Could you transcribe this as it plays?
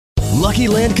Lucky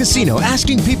Land Casino,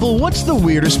 asking people, what's the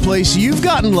weirdest place you've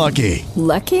gotten lucky?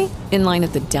 Lucky? In line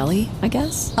at the deli, I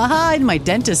guess? Aha, in my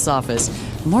dentist's office.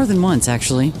 More than once,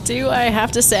 actually. Do I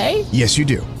have to say? Yes, you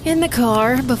do. In the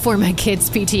car before my kids'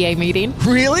 PTA meeting.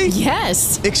 Really?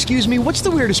 Yes. Excuse me, what's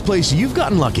the weirdest place you've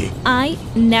gotten lucky? I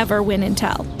never win and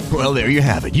tell. Well, there you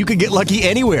have it. You can get lucky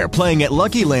anywhere, playing at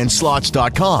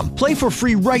LuckyLandSlots.com. Play for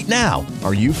free right now.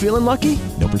 Are you feeling lucky?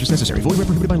 No purchase necessary. Void where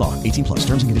prohibited by law. 18 plus.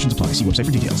 Terms and conditions apply. See website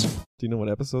for details. Do you know what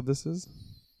episode this is?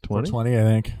 20? 420, I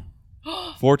think.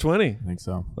 420? I think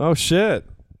so. Oh, shit.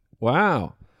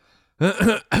 Wow.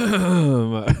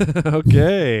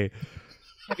 Okay.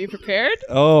 Have you prepared?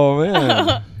 Oh,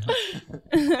 man.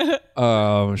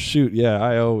 Shoot. Yeah,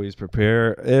 I always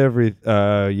prepare every.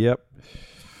 Yep.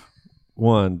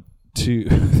 1, 2,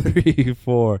 3,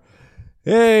 4.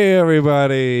 Hey,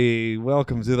 everybody.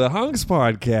 Welcome to the Hunks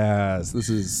Podcast. This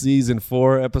is season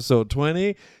 4, episode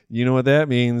 20. You know what that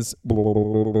means.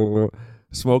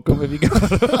 Smoke them if you got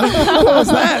them. What was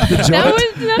that?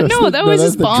 That was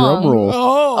his bong. Drum roll.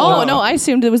 Oh, no, I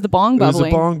assumed it was the bong It was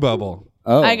bubbling. a bong bubble.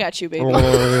 Oh. I got you, baby.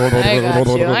 I got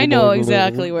you. I know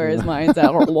exactly where his mind's at.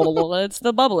 It's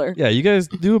the bubbler. Yeah, you guys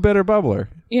do a better bubbler.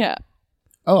 Yeah.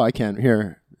 Oh, I can't.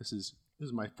 Here. This is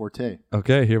my forte.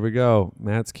 Okay, here we go.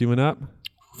 Matt's queuing up.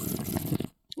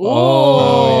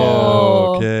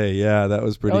 Oh, yeah. Okay, yeah, that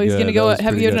was pretty good. Oh, he's going to go.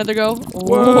 Have you another go?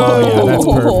 Whoa. Yeah, that's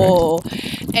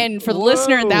perfect. And for the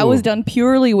listener, that was done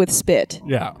purely with spit.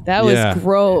 Yeah. That was Yeah.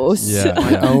 gross. Yeah.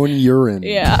 My own urine.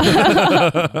 Yeah.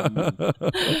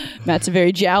 Matt's a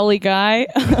very jowly guy.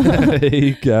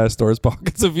 He stores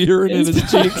pockets of urine in his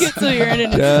cheeks. Pockets of urine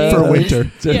in his Yeah. For cheeks.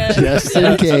 winter. Yeah. Just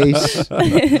in case.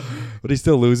 But he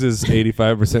still loses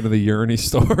 85% of the urine he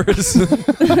stores.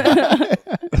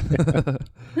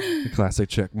 The classic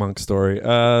Chickmunk story.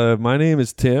 My name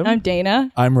is Tim. I'm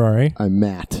Dana. I'm Rory. I'm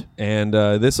Matt. And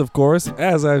this, of course,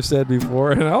 as I've said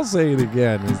before, and I'll say it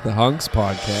again, is the Hunks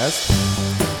Podcast.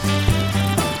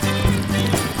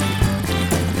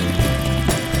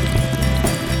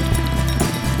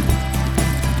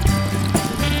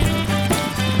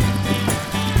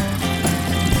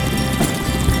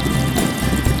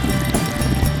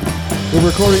 We're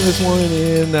recording this one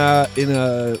in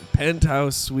a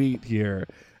penthouse suite here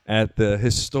at the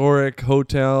historic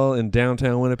hotel in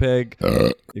downtown Winnipeg.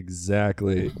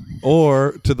 Exactly.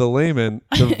 Or, to the layman,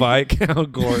 the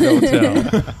Viscount Gord Hotel.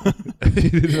 You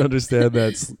didn't understand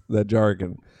that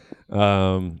jargon.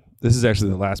 This is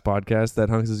actually the last podcast that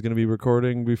Hunks is going to be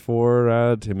recording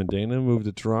before Tim and Dana move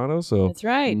to Toronto. So That's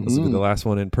right. this will be the last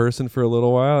one in person for a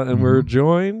little while. And we're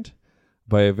joined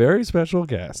by a very special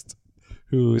guest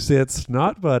who sits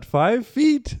not but 5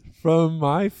 feet from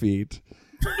my feet.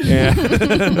 And He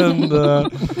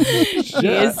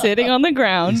is sitting on the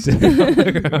ground. sitting on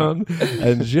the ground.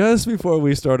 And just before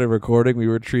we started recording, we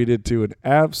were treated to an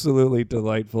absolutely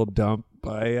delightful dump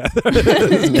by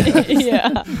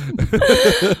Yeah.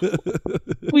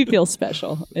 We feel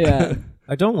special. Yeah.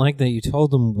 I don't like that you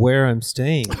told them where I'm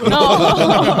staying.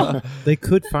 No. They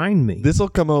could find me. This will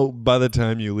come out by the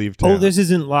time you leave town. Oh, this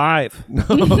isn't live. No.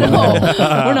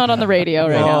 We're not on the radio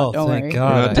right now. Oh, Don't thank worry. We're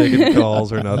God. not taking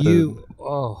calls or nothing.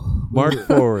 Mark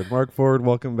Forward,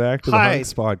 welcome back to the Hi.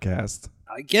 Hunks Podcast.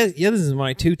 I guess, this is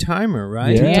my 2-timer,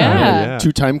 right? Yeah.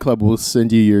 Two-time club will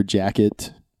send you your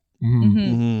jacket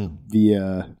Mhm.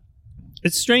 via...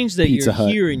 It's strange that Pizza you're Hut.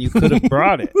 here and you could have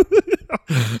brought it.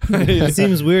 It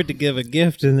seems weird to give a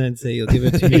gift and then say you'll give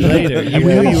it to me later. And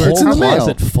we have a whole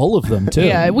closet full of them too.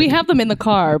 Yeah, we have them in the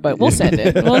car, but we'll send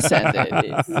it. We'll send it.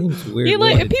 It seems weird. You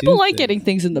way like, to people do like things. getting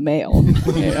things in the mail.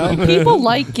 You know? People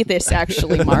like this,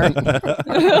 actually, Mark.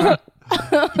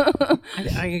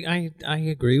 I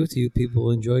agree with you. People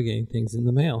enjoy getting things in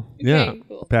the mail. Yeah. Okay,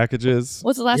 cool. Packages.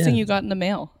 What's the last Yeah. thing you got in the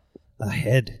mail? A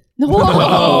head.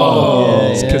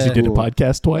 Whoa! It's because you did a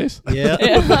podcast twice. Yeah.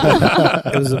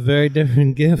 It was a very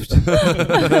different gift.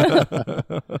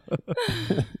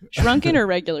 Shrunken or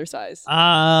regular size?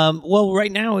 Well,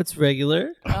 right now it's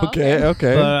regular, Okay.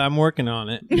 but I'm working on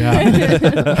it.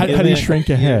 Yeah. How do you shrink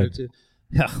a year or head? two.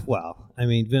 Well, I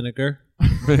mean vinegar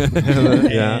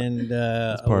Yeah. and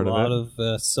a part of lot it.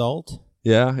 of salt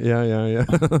Yeah. and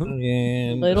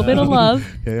A little bit of love.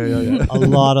 Yeah. a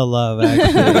lot of love,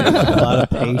 actually, a lot of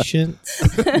patience.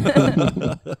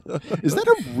 Is that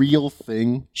a real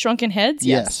thing? Shrunken heads?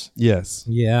 Yes. Yes.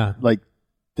 Yeah, Like,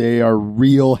 they are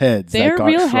real heads. that They're got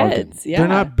real shrunken. heads. Yeah. They're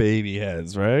not baby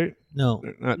heads, right? no,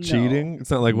 They're not No. cheating. It's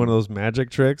not like one of those magic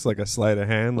tricks, like a sleight of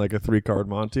hand, like a 3-card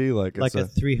Monty. Like like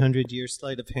it's a 300-year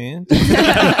sleight of hand.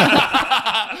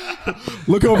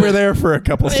 Look over there for a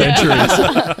couple centuries.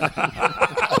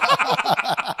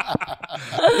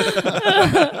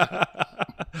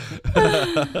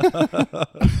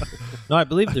 No, I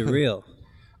believe they're real.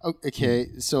 Okay,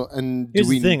 so and Here's do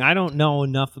we? the thing: I don't know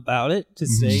enough about it to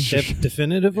say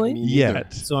definitively. Me neither.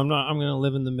 Yet. So I'm going to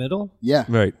live in the middle. Yeah.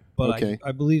 Right. But Okay.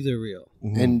 I believe they're real.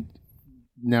 And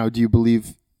now, do you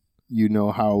believe you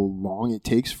know how long it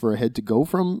takes for a head to go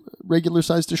from regular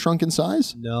size to shrunken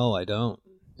size? No, I don't.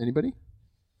 Anybody?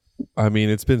 I mean,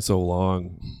 it's been so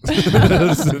long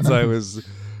since I was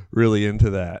really into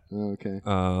that. Okay.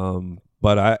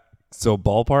 But so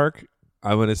ballpark,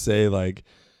 I'm gonna say like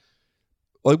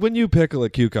when you pickle a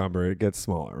cucumber, it gets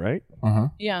smaller, right?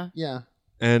 Yeah. Yeah.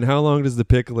 And how long does the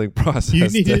pickling process You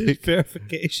needed take?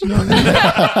 verification on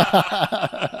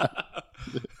that.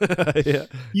 Yeah.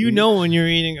 You know when you're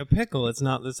eating a pickle, it's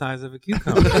not the size of a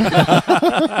cucumber. Yeah,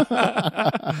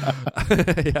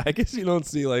 I guess you don't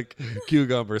see like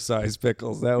cucumber-sized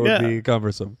pickles. That would be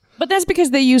cumbersome. But that's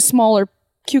because they use smaller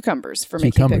cucumbers for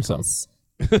making Cucumbersome.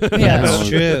 pickles. That's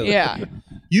true. Yeah.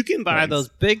 You can buy those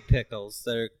big pickles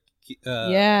that are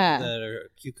Yeah. that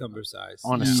are cucumber size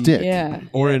On a stick. Yeah.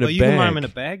 Or in a but bag. you can buy them in a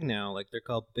bag now, like they're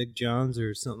called Big Johns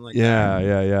or something like Yeah,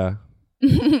 that. yeah.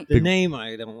 The name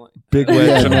I don't like. Big Yeah,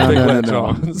 wet, no, big no, wet no.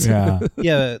 Johns. Yeah.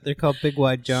 Yeah, they're called Big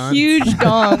White Johns. Huge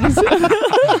dongs.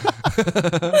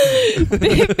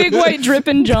 big white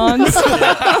dripping johns.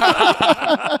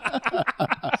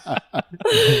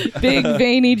 Big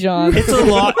veiny johns. It's a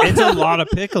lot. It's a lot of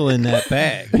pickle in that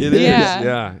bag, It is. Yeah.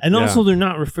 Yeah. and yeah. also they're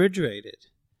not refrigerated.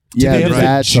 Yeah, they have, like,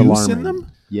 that's juice alarming. in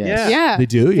them? Yes. Yeah. They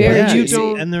do? Very Yeah.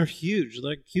 juicy. And they're huge,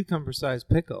 like cucumber-sized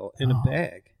pickle in a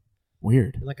bag,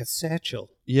 Weird. like a satchel.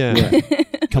 Yeah.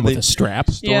 Come with a strap.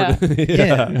 Yeah.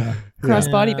 Yeah.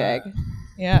 Crossbody Yeah. bag.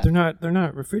 Yeah. They're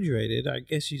not refrigerated. I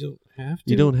guess you don't have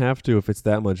to. You don't have to if it's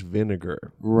that much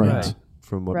vinegar, Right.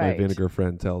 from what Right. my vinegar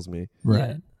friend tells me.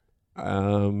 Right.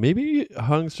 Maybe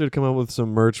Hunks should come up with some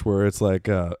merch where it's like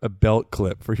a belt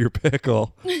clip for your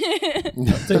pickle.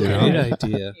 That's a great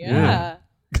idea. Yeah.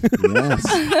 Yes.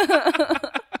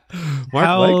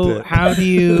 Mark liked it. How do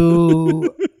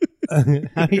you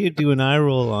how do you do an eye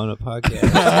roll on a podcast?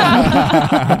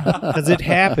 Because it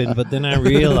happened, but then I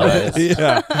realized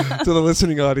Yeah. So the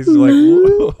listening audience is like,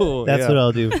 whoa. that's what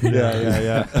I'll do. From now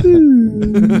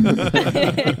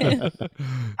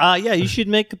Yeah. yeah, you should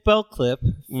make a belt clip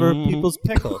for people's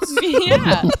pickles.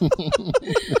 Yeah.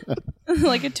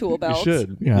 Like a tool You belt.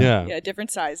 should. Yeah. Yeah. Yeah,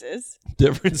 different sizes.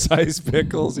 Different size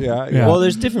pickles. Yeah. Yeah. Well,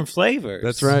 there's different flavors.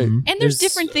 That's right. And there's There's-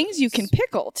 different things you can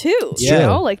pickle too. Yeah. You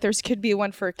know, like there's could be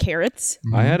one for carrots.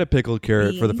 I had a pickled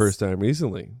carrot for the Beans. first time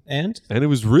recently, And and it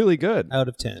was really good. out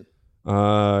of 10.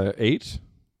 8.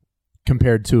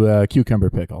 Compared to a cucumber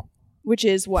pickle. Which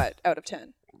is what out of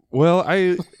 10? Well,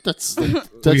 That's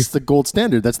the gold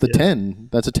standard. That's the 10.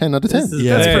 That's a 10 out of 10. This is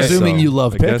yeah, That's I guess presuming so. you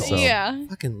love I guess pickles. so. Yeah.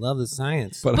 Fucking love the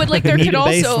science. But like there Need could a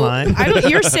also baseline.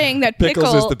 you're saying that Pickles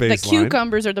is pickle the that baseline.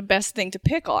 cucumbers are the best thing to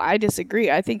pickle. I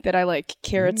disagree. I think that I like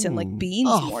carrots and like beans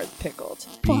more pickled.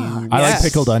 I like Yes.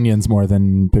 pickled onions more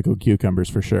than pickled cucumbers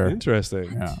for sure.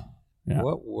 Interesting. Yeah. Yeah.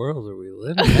 What world are we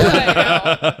living in?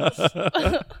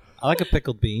 I I like a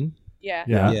pickled bean. Yeah.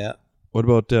 Yeah. Yeah. What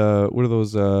about what are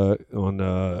those on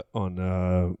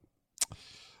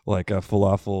like a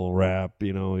falafel wrap?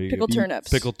 You know, Pickled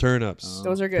turnips. Pickled turnips.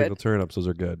 Those are good. Pickled turnips. Those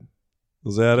are good.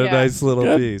 Was that a Yeah. nice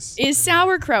little piece? Is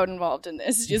sauerkraut involved in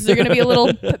this? Is there going to be a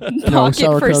little pocket No, for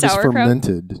sauerkraut is sauerkraut?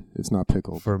 fermented. It's not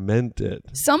pickled. Fermented.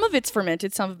 Some of it's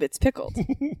fermented, some of it's pickled.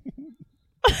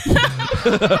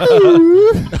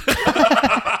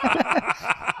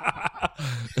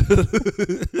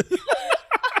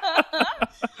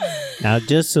 Now,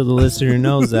 just so the listener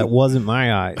knows, that wasn't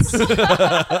my eyes.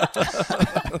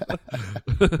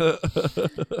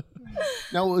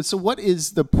 Now, so what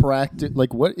is the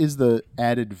what is the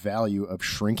added value of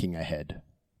shrinking a head?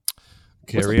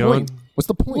 Carry on. What's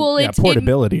the point? Well, Yeah, it's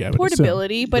portability, I would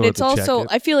portability, but don't it's have to check also it.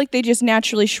 I feel like they just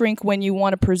naturally shrink when you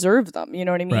want to preserve them. You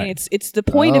know what I mean? Right. It's the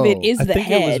point of it Oh. is the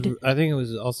head. I think it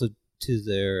was also to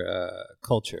their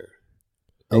culture.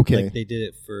 Okay. Like they did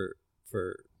it for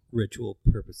ritual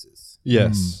purposes.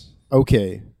 Yes.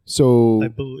 Okay. So I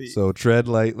believe. So tread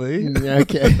lightly.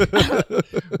 okay.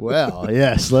 Well,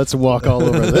 yes, let's walk all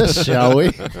over this, shall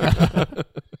we?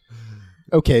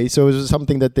 Okay, so is it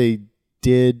something that they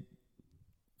did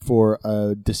for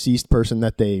a deceased person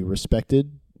that they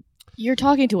respected? You're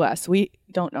talking to us. We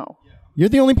don't know. You're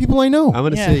the only people I know. I'm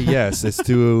going to Yeah. say yes. It's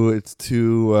to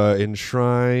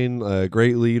enshrine a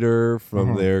great leader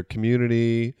from their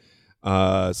community,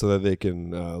 so that they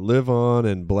can live on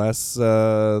and bless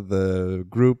the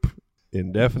group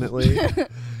indefinitely.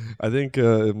 I think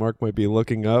Mark might be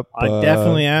looking up. I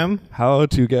definitely am. How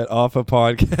to get off a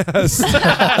podcast.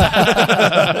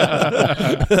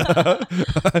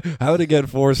 How to get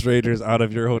 4 strangers out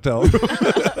of your hotel room.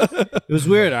 It was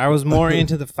weird. I was more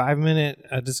into the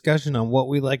 5-minute discussion on what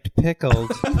we liked pickled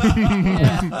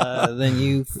than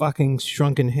you fucking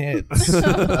shrunken heads.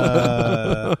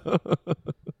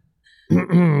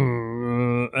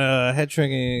 Head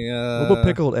shrinking. What about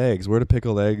pickled eggs? Where do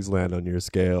pickled eggs land on your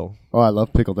scale? Oh, I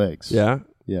love pickled eggs. Yeah?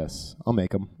 Yes, I'll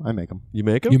make them. I make them. You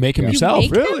make them? You make them yourself?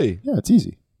 make them? Really? Yeah, it's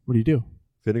easy. What do you do?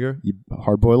 Vinegar? You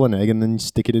hard boil an egg and then you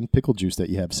stick it in pickle juice that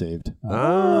you have saved.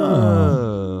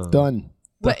 Ah. Done.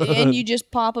 But and you just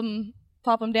pop them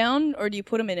down, or do you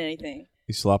put them in anything?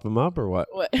 You slop them up or what?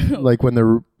 What? Like when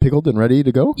they're pickled and ready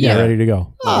to go? Yeah, ready to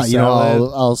go.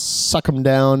 I'll suck them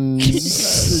down,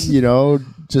 just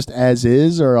as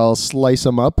is, or I'll slice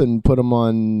them up and put them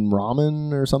on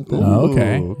ramen or something. Oh,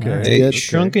 okay. Okay. A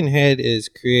shrunken head is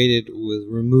created with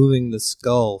removing the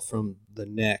skull from the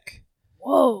neck.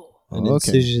 Whoa. An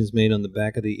incision is made on the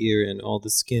back of the ear, and all the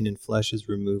skin and flesh is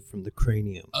removed from the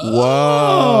cranium.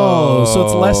 Whoa. So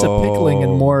it's less a pickling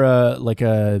and more like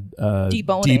a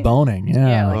deboning.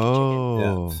 Yeah. Like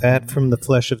Oh. Yeah. Fat from the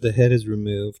flesh of the head is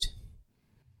removed.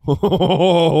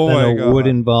 Oh, Then my a God.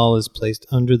 wooden ball is placed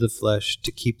under the flesh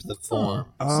to keep the form.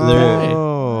 So they're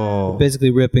Oh.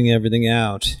 basically ripping everything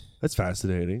out. That's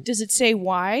fascinating. Does it say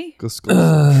why? Go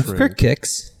shrink. For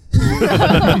kicks. Want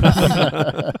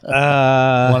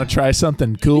to try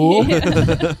something cool?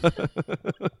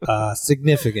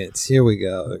 Significance. Here we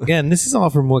go. Again, this is all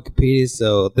from Wikipedia,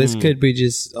 so this could be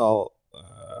just all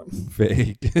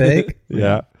Fake. fake.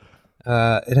 Yeah.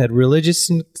 It had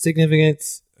religious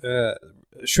significance.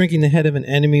 Shrinking the head of an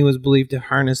enemy was believed to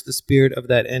harness the spirit of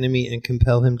that enemy and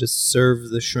compel him to serve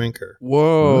the shrinker.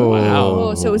 Whoa.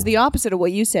 Oh, so it was the opposite of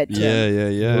what you said, Tim.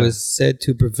 Yeah. It was said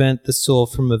to prevent the soul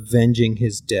from avenging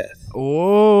his death.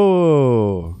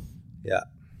 Whoa. Yeah.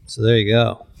 So there you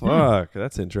go. Fuck.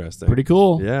 That's interesting. Pretty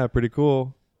cool. Yeah, pretty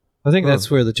cool. I think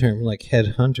that's where the term like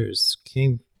head hunters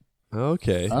came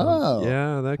Okay. Oh.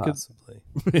 Yeah, that possibly.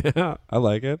 could. Yeah, I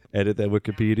like it. Edit that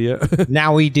Wikipedia.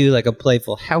 Now we do like a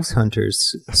playful house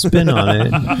hunters spin on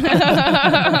it.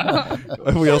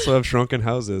 And we also have shrunken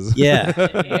houses. Yeah.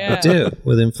 Yeah. I do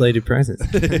with inflated prices.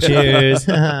 Cheers.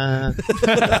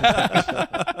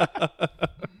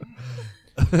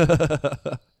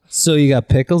 So you got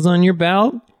pickles on your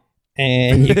belt,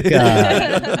 and you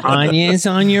got onions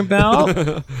on your belt,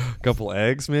 Couple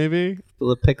eggs, maybe.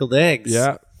 full of pickled eggs.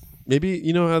 Yeah. Maybe,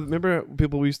 remember how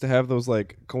people used to have those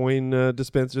like coin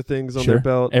dispenser things on Sure. their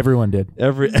belt? Everyone did.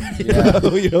 Every, Yeah. like a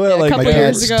couple My my dad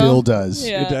years ago. still does.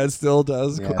 Yeah. Your dad still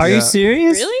does. Yeah. Are you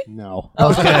serious? Really? No. I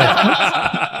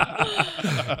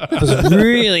was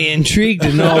really intrigued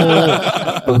to know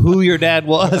who your dad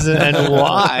was and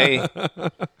why.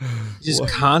 Just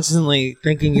constantly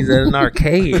thinking he's at an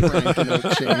arcade.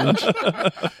 Change.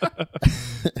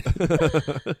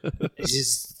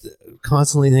 Just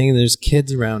constantly thinking there's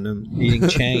kids around him needing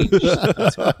change.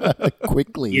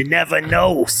 Quickly. You never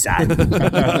know, son. I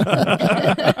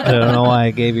don't know why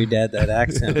I gave your dad that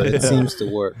accent, but it seems to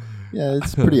work. Yeah,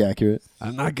 it's pretty accurate.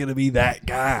 I'm not going to be that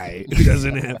guy who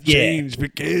doesn't have change for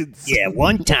kids. Yeah,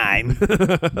 one time,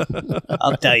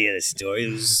 I'll tell you the story.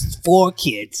 There was 4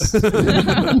 kids,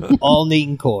 all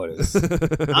needing quarters.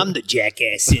 I'm the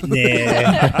jackass sitting there.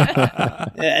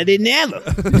 I didn't have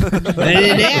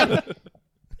them.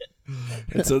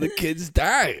 And so the kids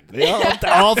died. They all died.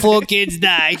 All 4 kids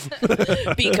died.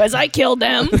 Because I killed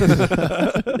them.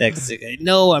 Next thing I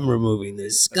know, I'm removing their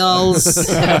skulls.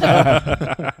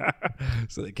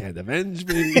 So they can't avenge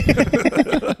me.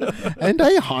 And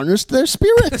I harnessed their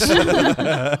spirits.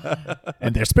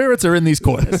 And their spirits are in these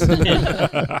quarters.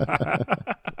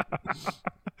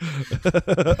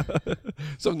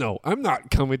 So no, I'm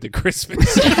not coming to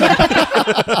Christmas.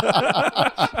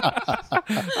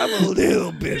 I'm a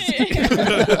little busy.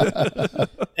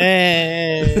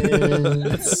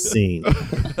 And scene.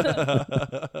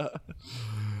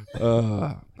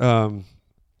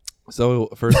 So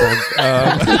first time,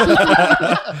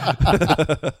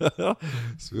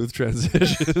 smooth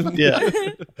transition. Yeah.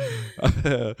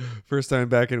 First time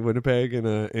back in Winnipeg in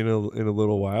a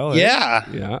little while. eh? Yeah.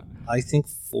 Yeah. I think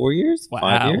 4 years? Wow.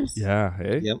 5 years? Yeah.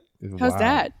 Hey. Yep. How's Wow.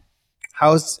 that?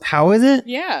 How is it?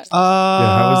 Yeah.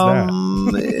 how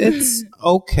It's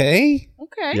okay.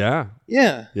 Okay. Yeah.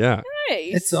 Yeah. Yeah.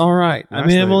 Nice. It's all right. I Last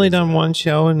mean, I've night only was- done one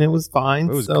show and it was fine.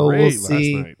 It was so great we'll last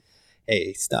see. night.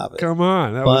 Hey, stop it. Come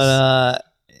on. That But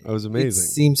was it amazing.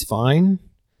 seems fine.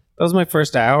 That was my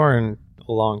first hour in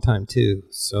a long time too.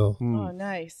 So Oh,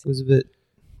 nice. it was a bit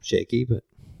shaky, but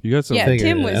You got some. Yeah, figured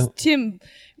Tim it was out. Tim.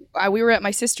 we were at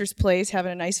my sister's place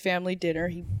having a nice family dinner.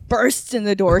 He bursts in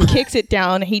the door, kicks it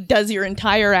down. He does your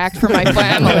entire act for my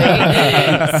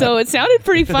family. So it sounded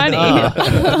pretty funny.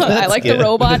 I like the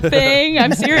robot thing.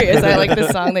 I'm serious. I like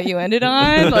the song that you ended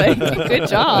on. Like, good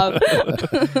job.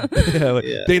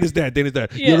 Dana's dad.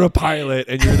 You're a pilot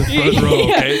and you're the front row,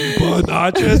 okay? But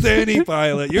not just any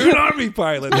pilot. You're an Army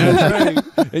pilot. That's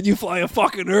right. And you fly a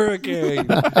fucking Hurricane.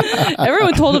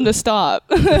 Everyone told him to stop.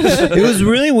 It was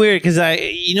really weird because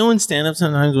in stand-up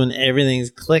sometimes when everything's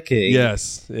clicking.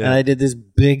 Yes. Yeah. And I did this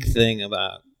big thing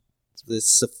about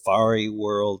this Safari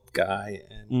World guy.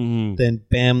 And then,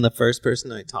 bam, the first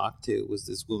person I talked to was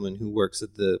this woman who works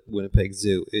at the Winnipeg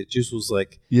Zoo. It just was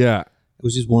like... Yeah. It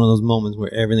was just one of those moments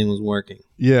where everything was working.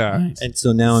 Yeah. Nice. And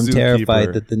so now I'm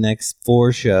terrified that the next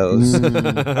 4 shows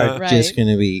are just going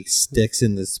to be sticks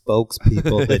in the spokes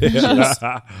people that just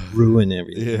ruin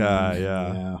everything.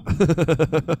 Yeah.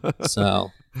 So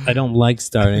I don't like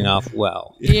starting off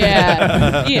well.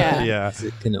 Yeah.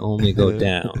 It can only go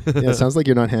down. Yeah, it sounds like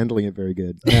you're not handling it very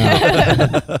good. No.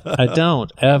 I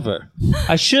don't, ever.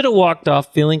 I should have walked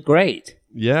off feeling great.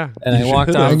 Yeah. And I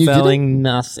walked off feeling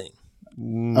nothing.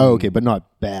 Oh, okay, but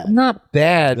not bad. Not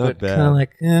bad, but kind of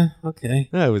like, okay.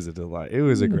 That was a delight. It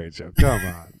was a great show. Come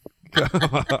on.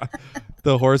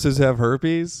 The horses have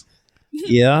herpes?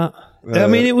 Yeah. I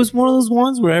mean, it was one of those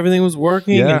ones where everything was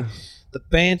working. Yeah. And the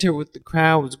banter with the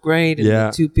crowd was great. And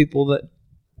the 2 people that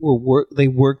they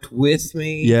worked with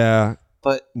me. Yeah.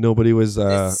 But nobody was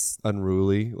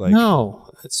unruly. Like no.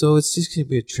 So it's just going to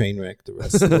be a train wreck the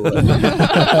rest of the way.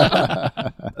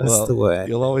 That's the way.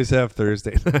 You'll always have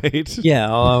Thursday night. Yeah,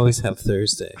 I'll always have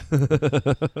Thursday.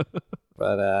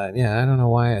 But I don't know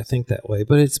why I think that way.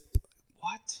 But it's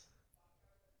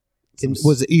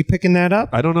was it you picking that up?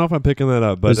 I don't know if I'm picking that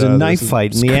up. But there's a knife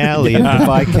fight in the alley of the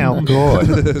Viscount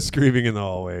Gort. Screaming in the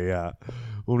hallway. Yeah.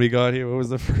 When we got here, what was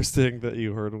the first thing that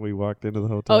you heard when we walked into the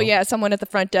hotel? Oh, yeah. Someone at the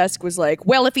front desk was like,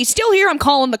 well, if he's still here, I'm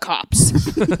calling the cops.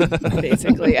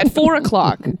 Basically, at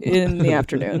 4:00 in the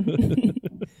afternoon.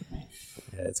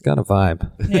 Yeah, it's got a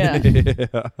vibe. Yeah.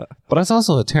 But it's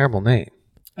also a terrible name.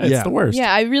 It's the worst.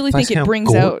 Yeah, I really think it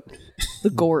brings out the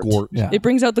Gort. Yeah. It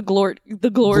brings out the Glort. The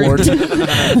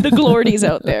Glorties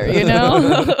out there, you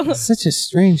know? Such a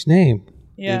strange name.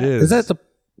 Yeah. It is. Is that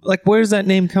where does that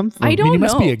name come from? I don't know. He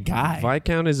must be a guy.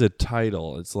 Viscount is a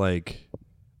title. It's like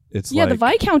the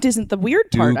Viscount isn't the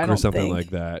weird part, I don't or something think. like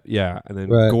that. Yeah. And then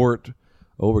Gort.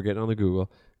 Oh, we're getting on the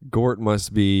Google. Gort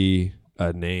must be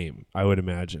a name, I would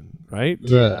imagine, right?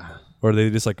 Yeah. Or they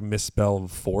just like misspell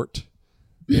fort.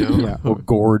 You know? Yeah. Or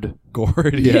Gord.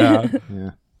 Gord, yeah.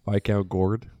 Yeah. Viscount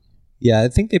Gord. Yeah, I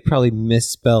think they probably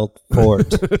misspelled fort.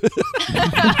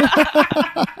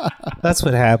 That's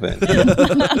what happened.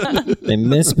 They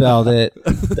misspelled it.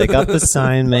 They got the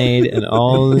sign made and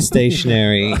all the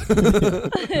stationery.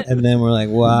 And then we're like,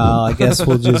 wow, I guess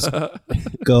we'll just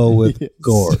go with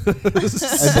Gort. And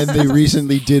then they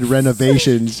recently did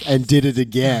renovations and did it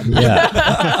again.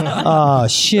 Yeah. Oh,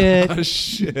 shit. Oh,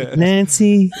 shit.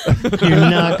 Nancy, you're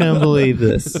not going to believe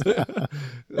this.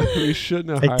 We shouldn't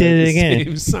have I hired did it the again.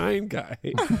 same sign guy.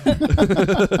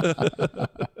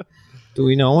 Do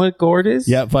we know what Gort is?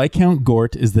 Yeah, Viscount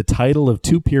Gort is the title of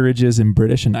 2 peerages in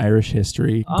British and Irish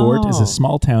history. Gort is a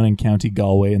small town in County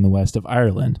Galway in the west of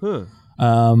Ireland. Huh.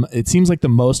 It seems like the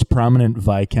most prominent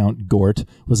Viscount Gort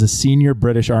was a senior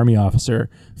British Army officer,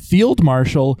 Field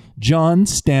Marshal John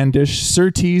Standish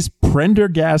Surtees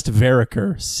Prendergast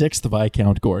Vereker, 6th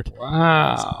Viscount Gort.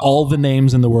 Wow. All the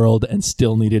names in the world and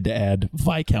still needed to add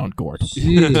Viscount Gort.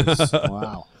 Jeez.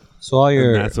 Wow. So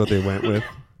that's what they went with.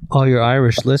 all your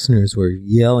Irish listeners were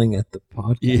yelling at the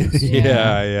podcast.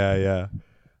 Yeah.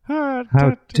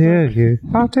 How dare you?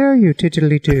 How dare you,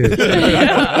 tiddly too?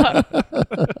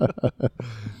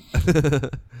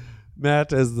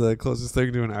 Matt as the closest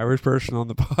thing to an Irish person on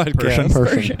the podcast.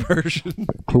 Persian.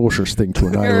 Closest thing to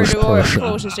an Irish person.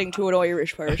 Closest thing to an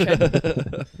Irish person.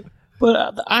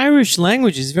 But the Irish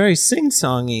language is very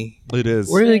sing-songy. It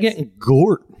is. Where are they getting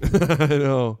Gort? I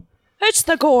know. It's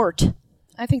the Gort.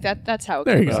 I think that's how it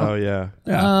goes. There you go. Oh, yeah.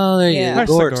 Oh, there you Yeah. go.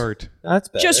 That's Gort. the Gort. That's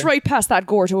better. Just right past that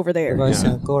Gort over there.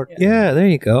 Gort. Yeah, there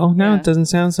you go. Now it doesn't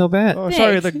sound so bad. Oh,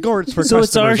 sorry, the Gort's for so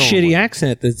it's our customers shitty only.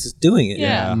 accent that's doing it.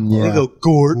 Yeah. They go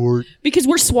Gort. Because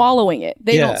we're swallowing it.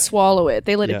 They Yeah. don't swallow it.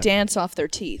 They let Yeah. it dance off their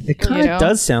teeth. It kind of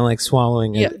does sound like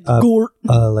swallowing Gort.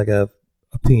 like a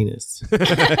penis.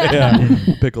 Yeah.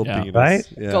 Pickled Yeah. penis. Right?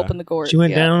 Yeah. Gulping the Gort. She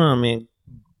went down on me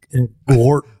and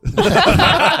Gort.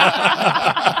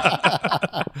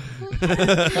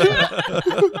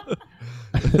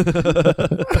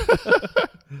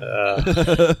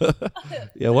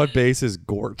 Yeah, what base is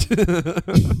Gort?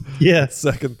 Yeah.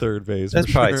 Second, third base. That's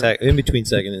for probably sure. in between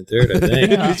second and third, I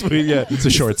think. In between, yeah. It's a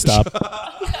shortstop.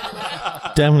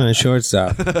 Definitely a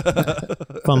shortstop.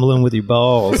 Fumbling with your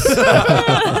balls.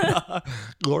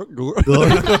 Gort.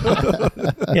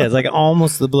 Yeah, it's like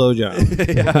almost the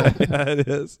blowjob. yeah, it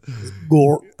is.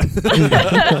 Gore.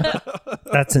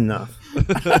 That's enough.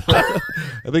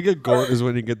 I think a Gort is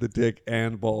when you get the dick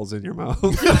and balls in your mouth.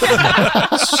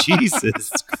 Jesus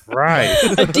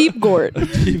Christ. A deep gort.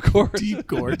 Deep Gort. Deep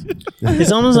gourd.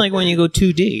 It's almost like when you go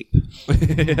too deep.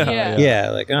 Yeah. Yeah,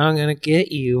 like I'm gonna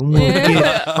get you. I'm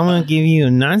gonna give you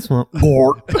a nice one.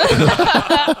 Gore.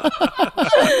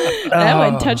 That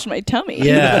one touched my tummy.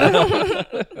 Yeah.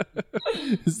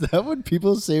 Is that what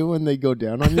people say when they go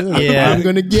down on you? Like, Yeah. I'm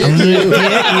gonna get I'm you.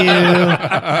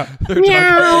 gonna get you.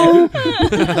 Meow.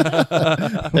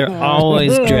 They're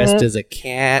always dressed as a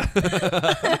cat.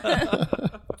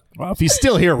 Well, if he's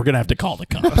still here, we're gonna have to call the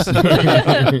cops.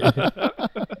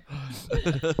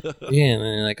 Yeah, and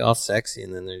they're like all sexy,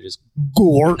 and then they're just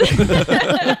gore.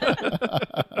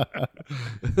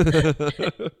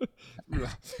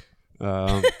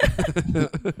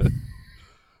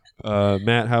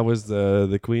 Matt, how was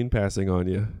the Queen passing on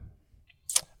you?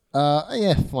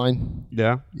 Yeah, fine.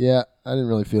 Yeah. Yeah, I didn't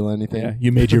really feel anything. Yeah,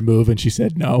 you made your move, and she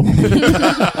said no.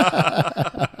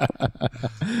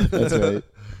 That's right.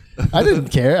 I didn't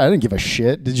care. I didn't give a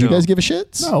shit. Did you No. guys give a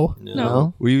shit? No.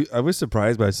 No. I was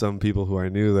surprised by some people who I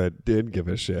knew that did give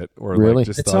a shit, or Really? like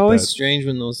just It's thought always that. strange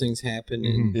when those things happen,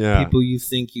 and Yeah. people you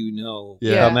think you know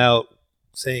Yeah. come out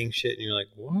saying shit, and you're like,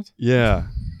 what? Yeah.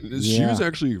 She Yeah. was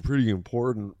actually a pretty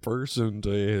important person to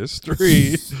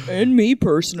history. And me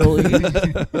personally.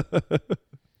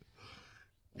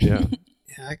 Yeah.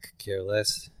 Yeah, I could care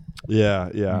less. Yeah.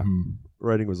 Mhm.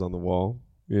 Writing was on the wall,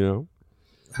 you know?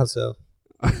 How so?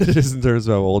 Just in terms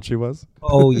of how old she was.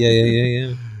 Oh,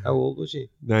 yeah. How old was she?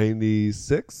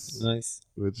 96? Nice.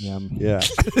 Which, Yeah. yeah.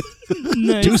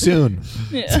 Too soon.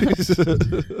 Yeah.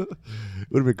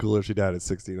 Would have been cooler if she died at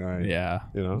 69. Yeah.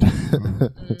 You know?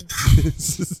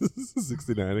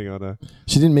 69ing on a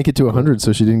She didn't make it to 100,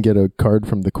 so she didn't get a card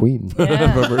from the Queen.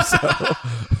 Yeah. from herself.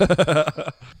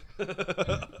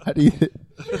 How do you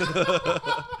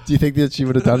think that she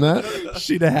would have done that?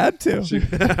 She'd have had to.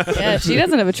 Yeah, she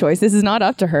doesn't have a choice. This is not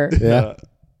up to her. Yeah.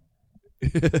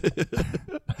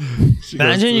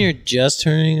 Imagine you're just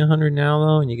turning 100 now,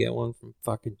 though, and you get one from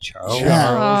fucking Charles.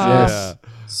 Yes.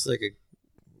 It's like a...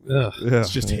 Ugh. Yeah.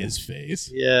 It's just his face.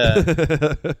 Yeah.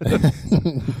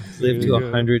 Live to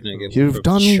 100 and I get You've one from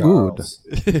done Charles.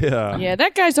 Yeah. Yeah,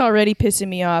 that guy's already pissing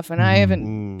me off, and I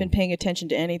haven't been paying attention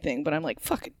to anything, but I'm like,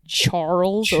 fucking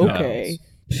Charles? Okay.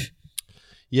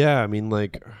 Yeah, I mean,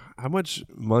 like, how much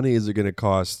money is it going to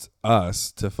cost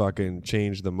us to fucking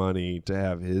change the money to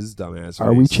have his dumbass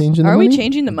Are we face? changing the Are we money?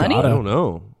 changing the money? I don't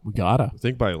know. We gotta. I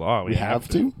think by law we have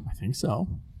to. I think so.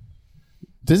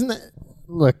 Doesn't that...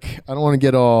 Look, I don't want to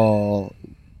get all...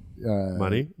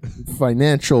 Money?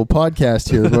 financial podcast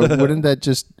here, but wouldn't that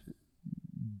just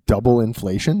double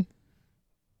inflation?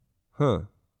 Huh.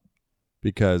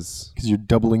 Because... Because you're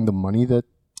doubling the money that...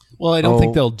 Well, I don't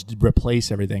think Oh. they'll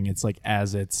replace everything. It's like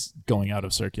as it's going out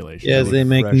of circulation. Yeah, as they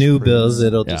make fresh new prints. bills,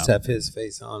 it'll just Yeah. have his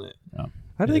face on it.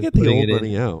 How do they get Putting the old it in.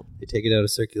 money out? You take it out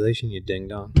of circulation, you ding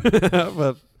dong.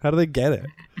 But how do they get it?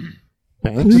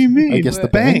 Banks? What do you mean? I guess the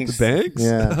Banks. banks. The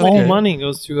banks? Yeah. All Okay. money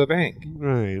goes through a bank.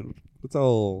 Right. It's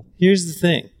all... Here's the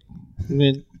thing. I'm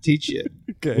going to teach you.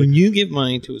 Okay. When you give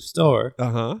money to a store,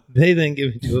 Uh-huh. they then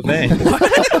give it to a bank.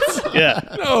 Yeah.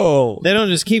 No! They don't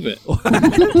just keep it.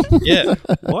 Yeah.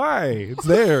 Why? It's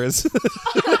theirs.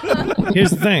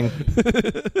 Here's the thing.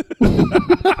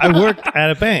 I worked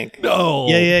at a bank. No!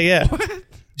 Yeah.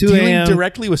 2 Dealing a.m.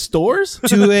 directly with stores?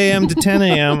 2 a.m. to 10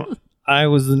 a.m. I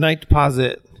was the night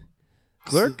deposit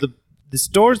Clerk? So the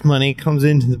store's money comes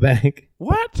into the bank.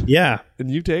 What? Yeah. And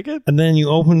you take it? And then you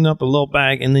open up a little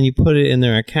bag and then you put it in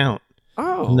their account.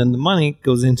 Oh. And then the money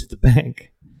goes into the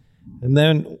bank. And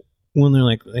then when they're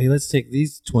like, hey, let's take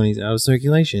these 20s out of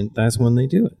circulation, that's when they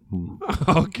do it.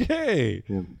 Okay.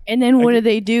 And then what do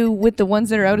they do with the ones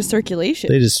that are out of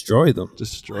circulation? They destroy them.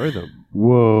 Destroy them.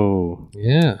 Whoa.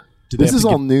 Yeah. This is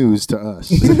all news to us.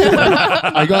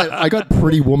 I got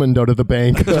Pretty Woman out of the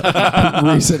bank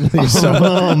recently. So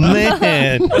Oh,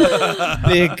 man.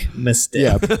 Big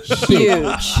mistake.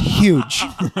 yeah, Huge. huge.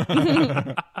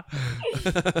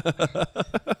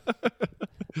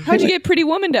 How'd you get Pretty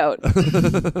Woman out?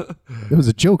 It was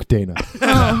a joke, Dana.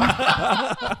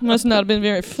 Must not have been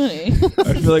very funny.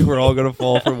 I feel like we're all gonna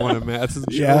fall for one of Matt's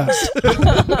jokes.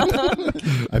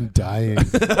 I'm dying.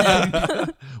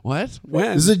 What?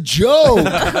 When? This is a joke.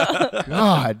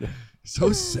 God.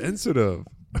 So sensitive.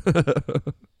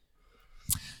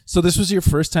 So this was your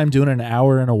first time doing an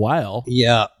hour in a while.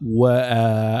 Yeah. What?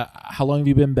 How long have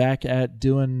you been back at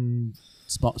doing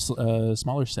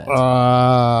smaller sets?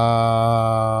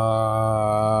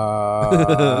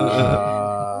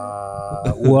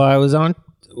 Well,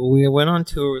 we went on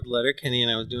tour with Letterkenny,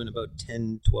 and I was doing about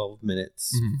 10, 12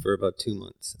 minutes for about 2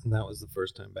 months, and that was the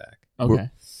first time back. Okay.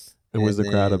 And was the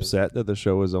crowd then- upset that the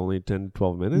show was only 10,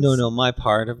 12 minutes? No, my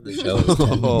part of the show was 10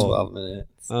 to 12 minutes.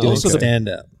 Oh, Doing okay.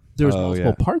 stand-up. There was Oh,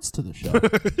 multiple yeah. parts to the show.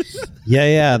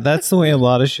 Yeah, that's the way a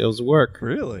lot of shows work.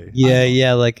 Really?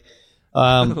 Yeah, like,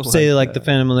 say like like the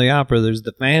Phantom of the Opera, there's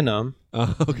the Phantom,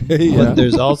 Okay, yeah. but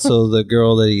there's also the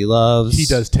girl that he loves. He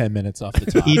does 10 minutes off the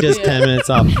top. He does 10 minutes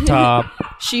off the top.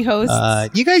 She hosts.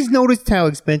 You guys noticed how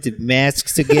expensive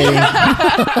masks are getting?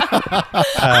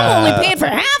 I'm only paying for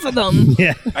half of them.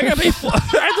 Yeah. I have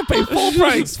to pay full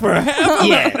price for half.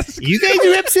 Yes. You guys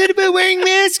are upset about wearing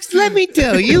masks? Let me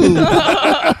tell you.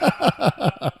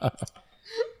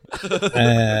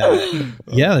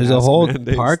 Yeah, there's a Mask whole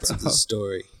mandate parts of the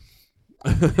story.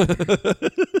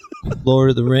 Lord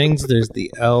of the Rings, there's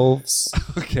the elves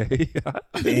Okay, yeah.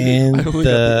 and I only got the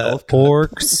the elf cut.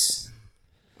 orcs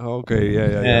Okay,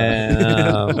 yeah. and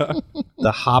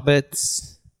the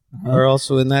hobbits are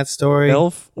also in that story.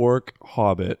 Elf, orc,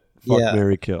 hobbit, fuck, Yeah.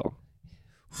 marry, kill.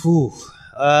 Whew.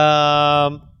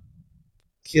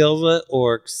 Kill the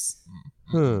orcs.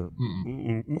 Huh.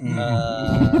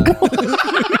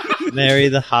 Marry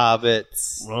the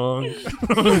hobbits. Wrong.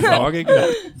 Wrong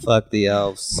again. Fuck the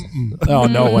elves. Oh,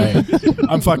 no way.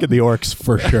 I'm fucking the orcs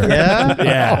for sure. Yeah?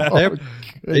 Yeah.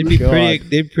 They'd be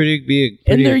pretty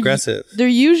they're aggressive. They're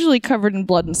usually covered in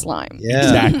blood and slime. Yeah.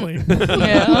 Exactly.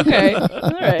 Yeah. Okay.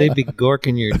 All right. They'd be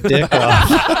gorking your dick off.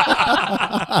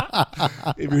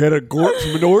 If you had a gork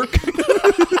from an orc,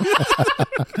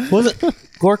 Was it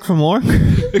Gork from Ork?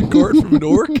 gork from an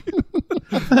orc.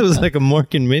 That was like a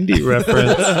Mork and Mindy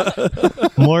reference.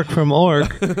 Mork from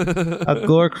Ork. A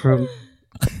Gork from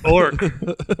Ork.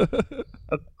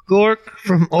 A Gork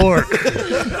from Ork.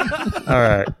 All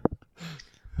right.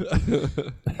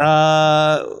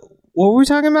 What were we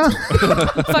talking about?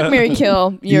 Fuck, marry,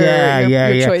 kill. Your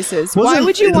choices. Why Wasn't-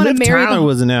 would you want to Liv marry Tyler them?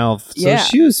 was an elf. So Yeah.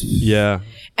 she was. Yeah.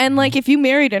 And like, if you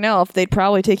married an elf, they'd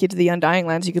probably take you to the Undying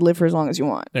Lands. You could live for as long as you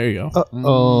want. There you go.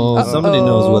 Somebody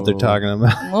knows what they're talking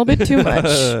about. A little bit too much.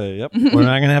 Yep. We're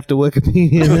not going to have to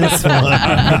Wikipedia this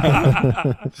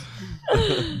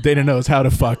one. Dana knows how to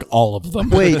fuck all of them.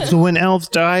 Wait, so when elves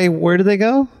die, where do they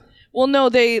go? Well, no,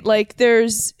 they like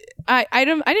there's I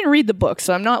didn't read the book,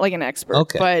 so I'm not like an expert.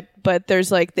 Okay. But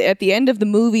there's like at the end of the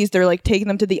movies, they're like taking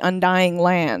them to the Undying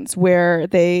Lands where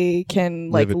they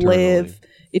can like live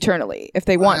eternally if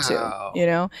they want to, you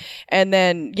know. And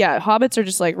then hobbits are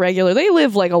just like regular. They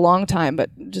live like a long time, but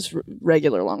just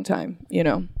regular long time, you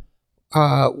know.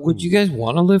 Would you guys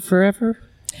want to live forever?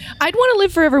 I'd want to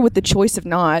live forever with the choice of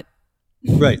not.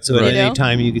 Right. So at You know? any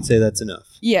time you could say that's enough.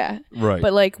 Yeah. Right.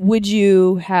 But like, would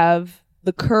you have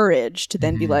the courage to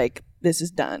then be like, this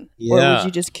is done? Or Yeah. would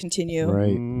you just continue?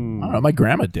 Right. I don't know. My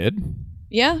grandma did.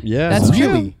 Yeah. Yeah. That's true.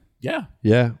 Really? Yeah.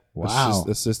 Yeah. Wow.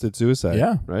 Assisted suicide.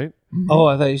 Yeah. Right? Oh,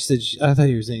 I thought you said. I thought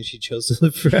you were saying she chose to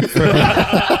live forever.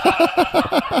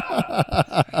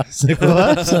 It's like,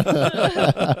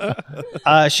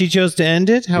 what? She chose to end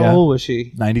it. How Yeah. old was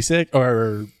she? 96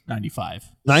 or 95.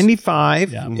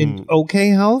 95. Yeah. In okay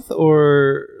health,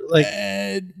 or like?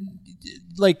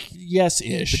 Like,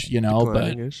 yes-ish, you know, but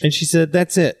Declining-ish. And she said,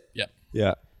 "That's it."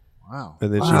 Yeah. Wow.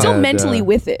 And then she Still had, mentally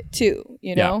with it too,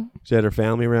 you Yeah. know? she had her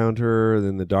family around her.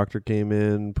 Then the doctor came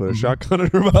in, put a shotgun in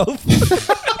her mouth,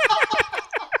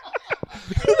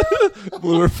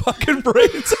 blew her fucking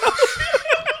brains out.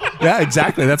 yeah,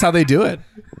 exactly. That's how they do it.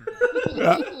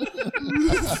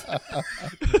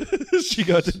 She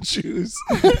got to choose.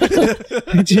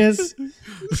 Just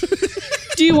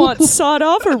Do you want sawed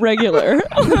off or regular?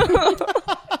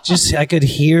 I could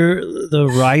hear the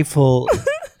rifle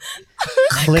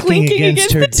clicking Clinking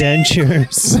against her against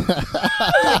dentures.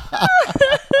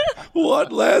 One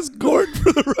last gourd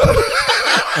for the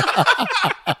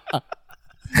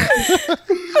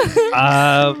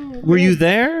road. Were you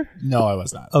there? No, I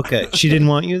was not. Okay. She didn't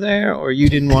want you there, or you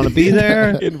didn't want to be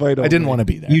there? Invite I didn't want to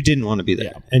be there. You didn't want to be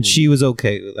there. And she was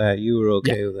okay with that. You were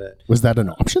okay with that. Was that an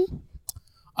option?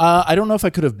 I don't know if I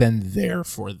could have been there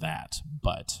for that,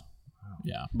 but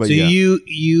yeah. But So yeah.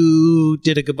 you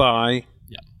did a goodbye.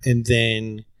 Yeah. And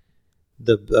then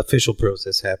the official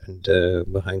process happened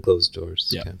behind closed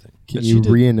doors, kind of thing. Can you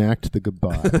reenact the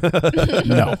goodbye?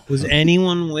 No. Was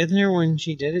anyone with her when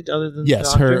she did it, other than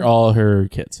Yes, the doctor? all her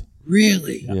kids.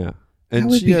 Really? Yeah. That And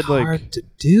would she be had hard to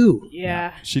do.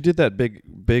 Yeah. she did that big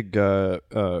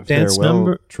Dance farewell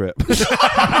number? trip.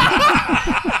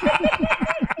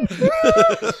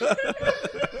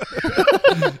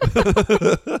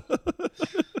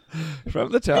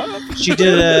 From the top. She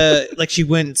did she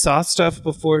went and saw stuff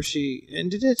before she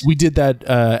ended it. We did that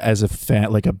as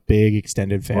a big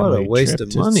extended family. What a waste trip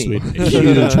of to money. Sweden. A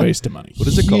huge waste of money. What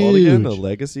is it called again? The Huge.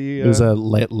 legacy. It was a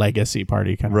legacy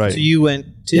party kind of Right. So thing. you went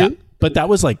too? Yeah, but that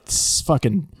was like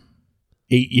fucking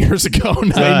 8 years ago, 9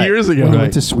 Right. years ago. When you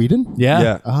went to Sweden? Yeah.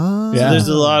 Yeah. Ah. So Yeah. there's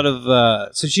a lot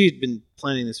of so she had been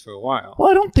planning this for a while. Well,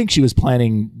 I don't think she was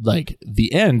planning like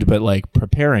the end, but like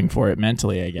preparing for it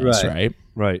mentally, I guess, Right. right?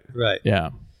 Right. Right.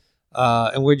 Yeah.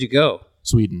 And where'd you go?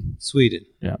 Sweden. Sweden.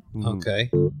 Yeah. Okay.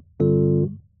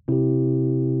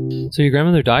 So your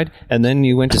grandmother died, and then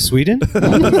you went to Sweden? Yep.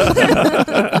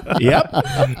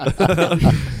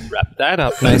 Wrap that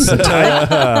up nice and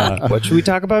tight. What should we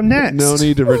talk about next? No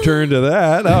need to return to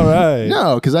that. All right.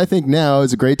 No, because I think now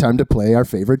is a great time to play our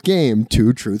favorite game,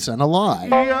 Two Truths and a Lie.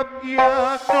 Yay!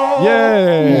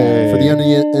 For the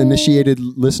uninitiated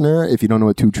listener, if you don't know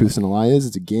what Two Truths and a Lie is,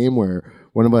 it's a game where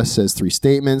one of us says 3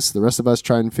 statements. The rest of us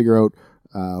try and figure out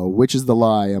which is the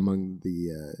lie among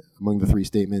the 3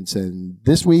 statements. And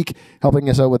this week, helping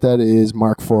us out with that is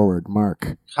Mark Forward.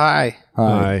 Mark. Hi.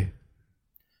 Hi.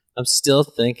 I'm still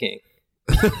thinking.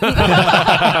 Hi.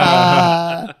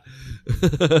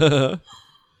 I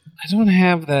don't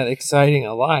have that exciting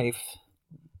a life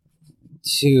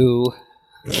to...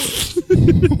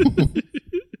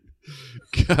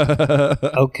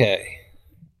 Okay.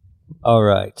 All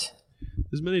right.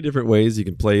 There's many different ways you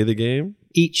can play the game.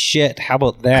 Eat shit. How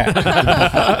about that?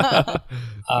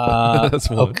 That's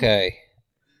one. Okay.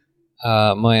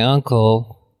 My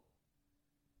uncle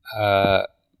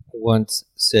once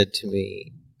said to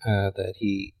me that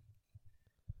he...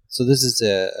 So this is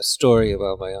a story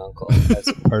about my uncle as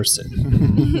a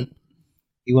person.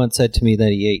 He once said to me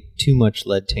that he ate too much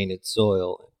lead-tainted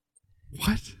soil.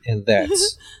 What? And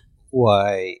that's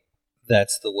why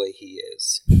that's the way he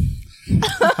is.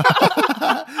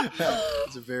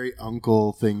 It's a very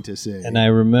uncle thing to say. And I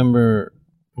remember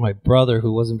my brother,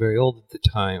 who wasn't very old at the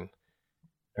time,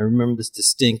 I remember this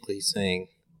distinctly saying,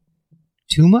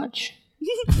 "Too much?"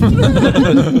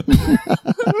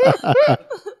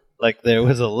 Like there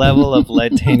was a level of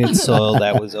lead-tainted soil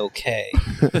that was okay.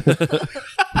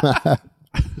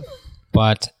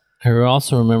 But I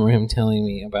also remember him telling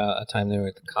me about a time they were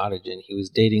at the cottage and he was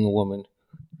dating a woman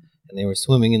and they were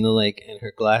swimming in the lake and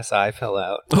her glass eye fell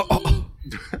out.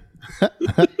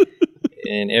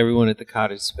 And everyone at the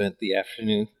cottage spent the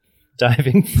afternoon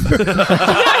diving for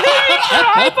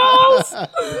Eyeballs.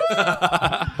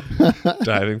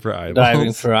 Diving for eyeballs.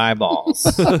 diving for eyeballs.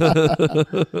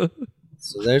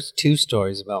 So there's 2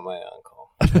 stories about my uncle.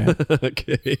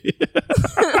 Okay.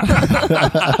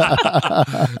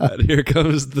 And here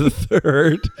comes the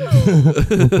third.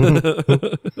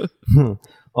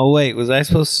 Oh wait, was I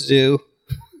supposed to do?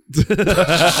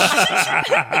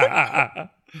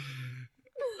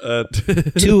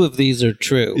 2 of these are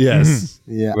true. Yes.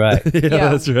 yeah. Right. Yeah,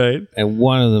 that's right. And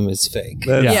one of them is fake.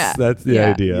 That's, Yeah. that's the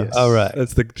Yeah. idea. Yes. All right.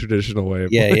 That's the traditional way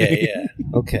of Yeah, playing. yeah.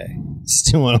 Okay.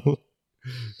 Still want to.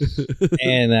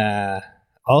 And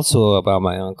also about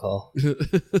my uncle.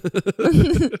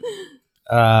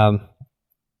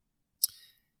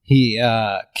 He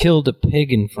killed a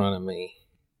pig in front of me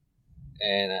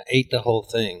and ate the whole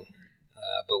thing,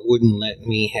 but wouldn't let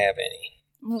me have any.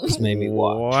 Just made me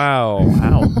watch. Wow.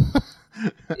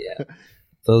 Yeah.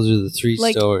 Those are the 3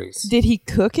 Like, stories. Did he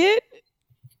cook it?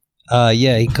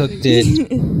 Yeah, he cooked it.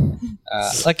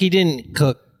 He didn't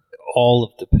cook all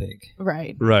of the pig,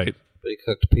 Right. Right. but he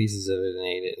cooked pieces of it and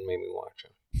ate it and made me watch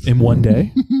him. In one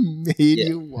day? Made Yeah.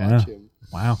 you watch him.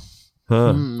 Wow.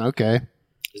 Huh. Okay.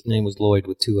 His name was Lloyd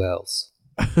with 2 L's.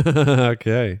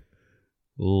 Okay.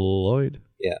 Lloyd.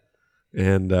 Yeah.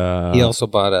 And He also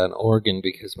bought an organ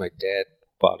because my dad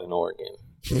bought an organ.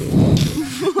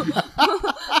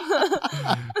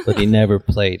 But he never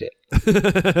played it.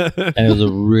 And it was a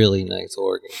really nice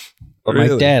organ. But my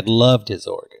Really? dad loved his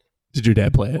organ. Did your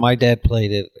dad play it? My dad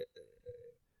played it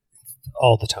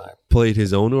all the time. played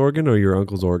his own organ or your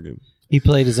uncle's organ? He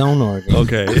played his own organ.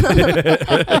 Okay.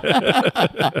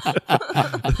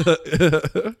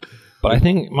 But I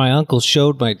think my uncle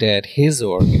showed my dad his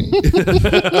organ.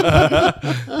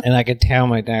 And I could tell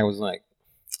my dad was like,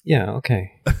 yeah,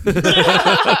 okay.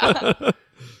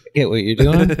 get what you're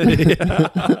doing.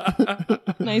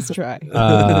 Nice try.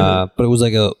 But it was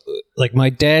like my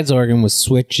dad's organ was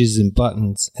switches and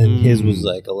buttons, and his was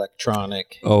like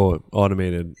electronic. Oh,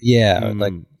 automated. Yeah,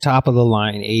 like top of the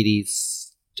line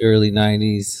 80s, early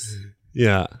 90s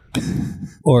Yeah.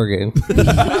 organ.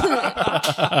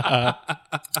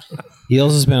 He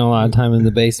also spent a lot of time in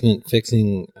the basement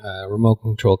fixing remote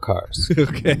control cars.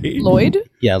 Okay. Lloyd?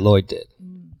 Yeah, Lloyd did.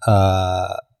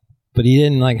 But he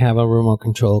didn't like have a remote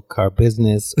control car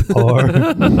business, or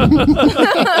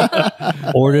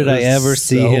did I ever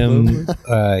see him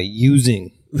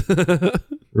using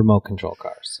remote control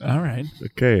cars. All right.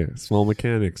 Okay. Small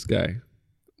mechanics guy.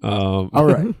 All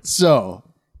right. So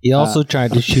He also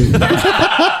tried to shoot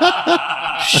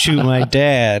my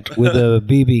dad with a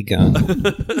BB gun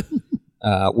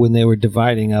when they were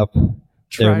dividing up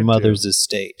their mother's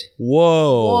estate.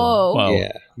 Whoa. Whoa.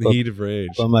 Yeah. The heat of rage.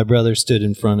 But my brother stood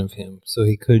in front of him, so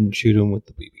he couldn't shoot him with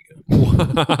the BB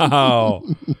gun. Wow.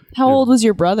 How old was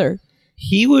your brother?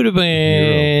 He would have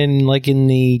been like in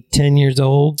the 10 years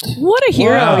old. What a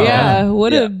hero. Wow. Yeah.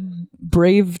 What a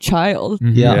brave child.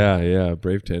 Yeah.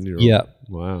 Brave 10-year-old. Yeah.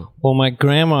 Wow. Well, my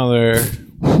grandmother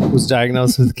was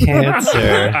diagnosed with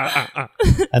cancer,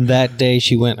 and that day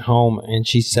she went home and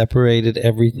she separated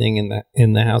everything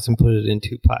in the house and put it in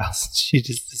two piles. She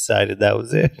just decided that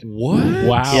was it. What?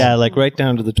 Wow. Yeah, like right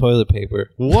down to the toilet paper.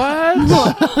 What?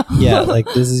 Yeah, like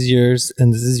this is yours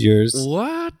and this is yours.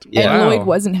 What? Yeah. And Lloyd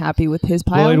wasn't happy with his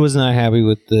pile. Lloyd was not happy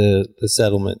with the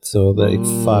settlement, so they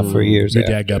fought for years. Your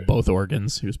after. dad got both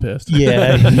organs. He was pissed.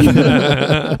 Yeah.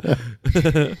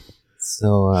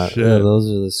 So Shit. yeah, those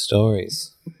are the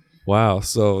stories. Wow.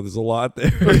 So there's a lot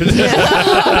there.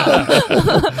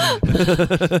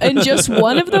 And just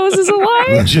one of those is a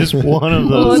lie? Just one of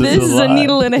Oh, those. this is a lie.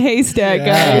 needle in a haystack,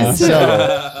 guys.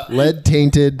 So lead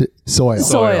tainted soil.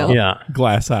 Soil. Yeah,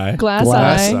 Glass eye. Glass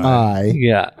Glass eye. eye.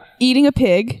 yeah. Eating a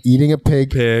pig. Eating a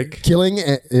pig. Pig. Killing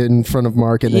in front of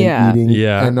Mark and then Yeah. eating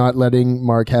Yeah. and not letting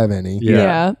Mark have any.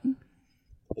 Yeah.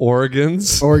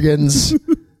 Organs. Organs.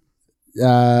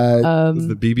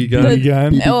 The BB gun. BB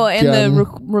gun. Oh, and gun. the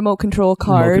remote control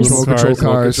cars. Remote control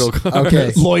cars. Remote control cars.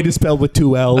 Okay. Lloyd is spelled with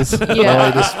 2 L's. Yeah.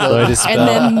 And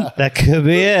then, That could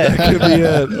be it. Could be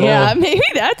it. yeah, maybe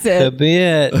that's it. Could be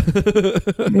it.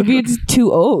 Maybe it's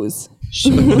 2 O's.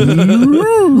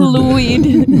 Lloyd.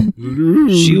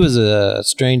 She was a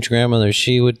strange grandmother.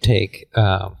 She would take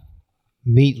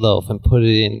meatloaf and put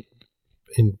it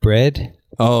in bread.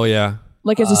 Oh, yeah.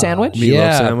 Like as a sandwich? Meatloaf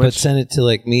Yeah, sandwich? but send it to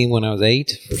like me when I was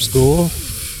 8 for school.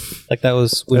 Like that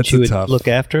was when That's she would tough. look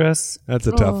after us. That's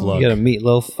a tough look. You got a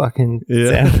meatloaf fucking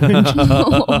Yeah. sandwich.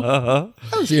 I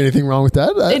don't see anything wrong with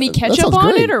that. Any That ketchup sounds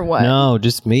on great. it or what? No,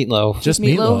 just meatloaf. Just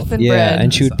meatloaf meatloaf. and yeah, bread.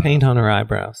 and she would paint on her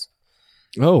eyebrows.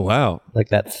 Oh, wow. Like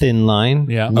that thin line.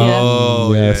 Yeah.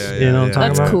 Oh, Yes. yeah. You know what I'm talking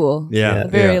That's about? cool. Yeah.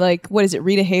 Very yeah. like, what is it,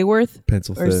 Rita Hayworth?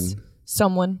 Pencil Or thin.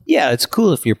 someone. Yeah, it's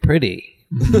cool if you're pretty.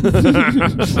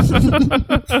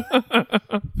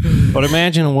 But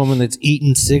imagine a woman that's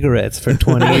eaten cigarettes for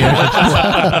 20 years.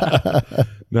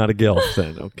 Not a gilf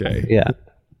then. Okay. Yeah.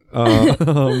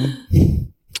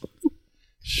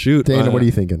 Shoot. Dana, what are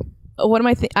you thinking? What am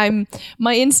I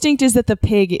my instinct is that the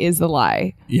pig is the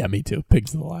lie. Yeah, me too.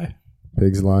 Pig's the lie.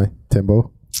 Pig's lie.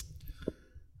 Timbo?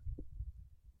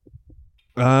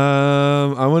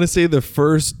 I want to say the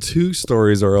first 2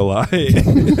 stories are a lie.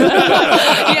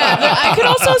 Yeah, I could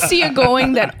also see it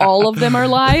going that all of them are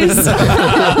lies. And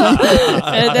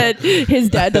that his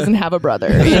dad doesn't have a brother,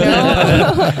 you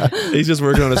know? He's just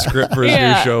working on a script for his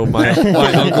Yeah. new show, My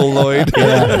Uncle Lloyd.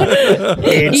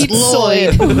 Eat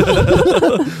Lloyd.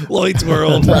 Lloyd's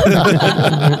World.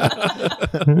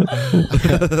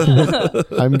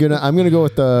 I'm gonna go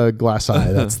with the glass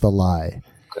eye. That's the lie.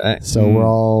 Okay. So we're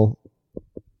all.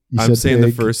 You I'm said saying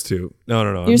pig. the first 2.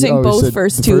 No. You're saying you both said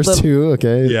first the two. First two,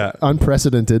 okay. Yeah.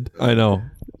 Unprecedented. I know.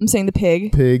 I'm saying the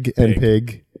pig. Pig and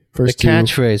pig. The First two.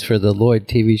 catchphrase for the Lloyd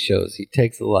TV shows, he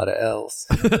takes a lot of L's.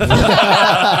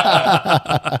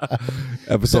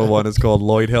 Episode 1 is called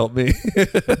Lloyd Help Me.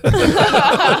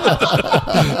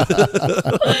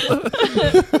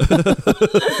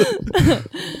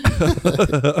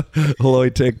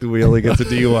 Lloyd take the wheel, he gets a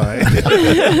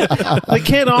DUI. They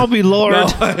can't all be Lord.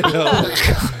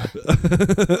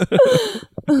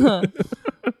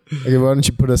 Okay, why don't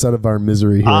you put us out of our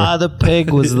misery here? The pig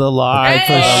was the lie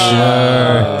for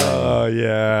sure. Oh,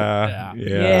 yeah.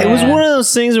 Yeah. It was one of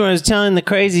those things where I was telling the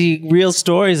crazy real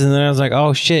stories, and then I was like,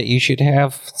 "Oh shit, you should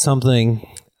have something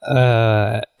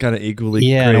Kind of equally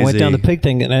Yeah, crazy. and I went down the pig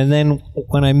thing, and then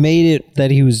when I made it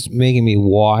that he was making me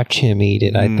watch him eat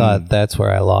it, I thought that's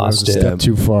where I lost a it. step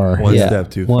too far. One Yeah, step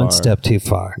too far. One step too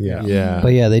far. Yeah. Yeah.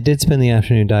 But yeah, they did spend the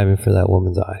afternoon diving for that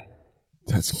woman's eye.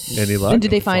 That's Any luck? And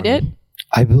did they find it?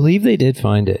 I believe they did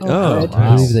find it. Oh, good.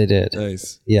 I believe they did.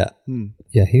 nice. Yeah.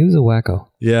 Yeah, he was a wacko.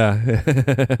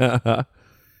 Yeah.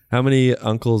 How many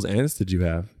uncles, aunts did you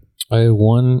have? I had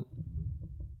one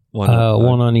One.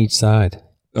 on each side.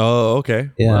 Oh, okay.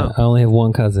 Yeah, Wow. I only have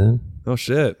one cousin. Oh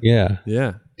shit. Yeah.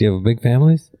 Yeah. Do you have a big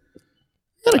family?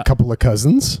 got a couple of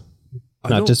cousins.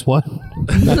 Not just one.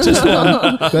 Not just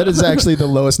one. That is actually the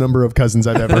lowest number of cousins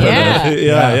I've ever heard Yeah. of.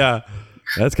 Yeah.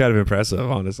 That's kind of impressive,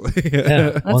 honestly. Yeah,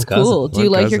 That's one cousin. cool. Do you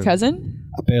One like your cousin. cousin?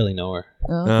 I barely know her.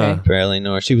 Oh, okay. Barely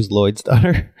know her. She was Lloyd's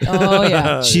daughter. Oh,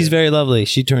 yeah. She's very lovely.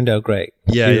 She turned out great.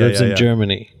 Yeah, she yeah, lives yeah, in yeah.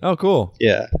 Germany. Oh, cool.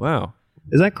 Yeah. Wow.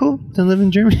 Is that cool to live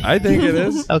in Germany? I think it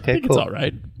is. Okay, I think cool. it's all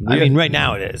right. I mean, right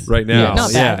now it is. Right now. Yeah,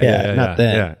 not bad. Yeah, not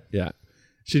then. Yeah.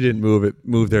 She didn't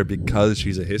move there because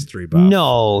she's a history buff.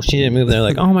 No, she didn't move there.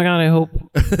 Like, oh my god, I hope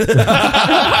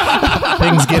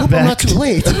things get back. Not too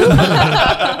late.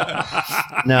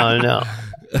 No.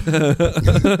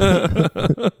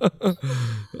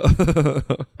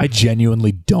 I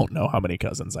genuinely don't know how many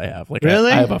cousins I have. Like,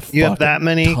 Really? I have a you have fucking that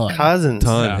many ton. cousins,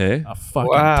 Ton, hey? A fucking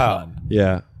Wow. ton.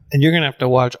 Yeah. and you're gonna have to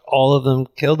watch all of them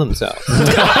kill themselves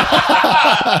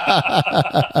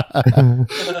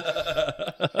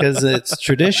because it's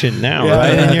tradition now,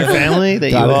 right? In your family, that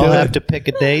you Gotta all do have it. to pick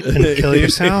a date and kill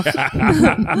yourself.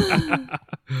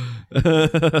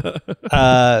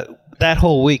 That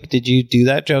whole week, did you do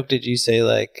that joke? Did you say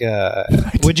like,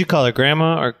 what'd you call her,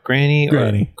 grandma or granny?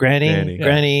 Granny. Granny.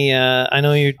 Granny. I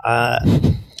know you're. I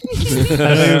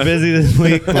know you're busy this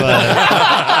week,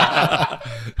 but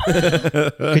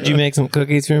could you make some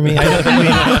cookies for me?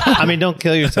 I mean, don't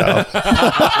kill yourself.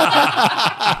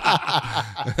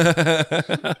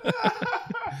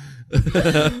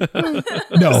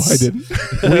 No, I didn't.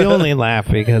 We only laugh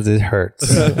because it hurts.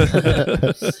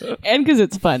 And because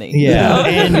it's funny. Yeah,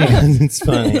 and because it's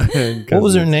funny. What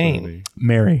was her it's name? funny.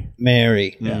 Mary.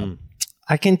 Mary. Yeah.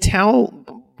 I can tell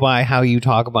by how you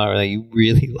talk about her that you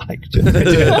really liked her.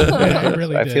 I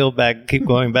really I did. feel bad, keep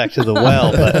going back to the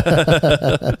well,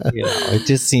 but you know, it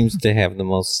just seems to have the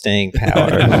most staying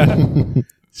power.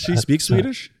 She speaks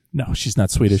Swedish? No, she's not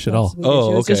Swedish at all.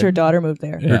 Oh, It's just okay. her daughter moved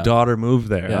there. Her daughter moved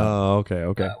there. Yeah. Oh,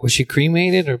 okay. Was she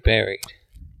cremated or buried?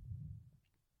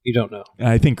 You don't know.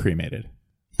 I think cremated.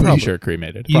 Pretty sure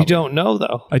cremated. You don't know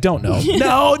though. I don't know.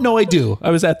 No, I do. I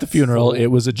was at the funeral. It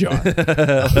was a jar.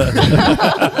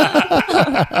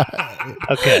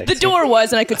 Okay. The door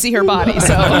was, and I could see her body.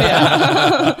 So,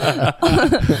 yeah.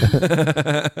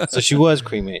 So she was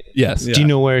cremated. Yes. Do you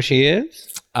know where she is?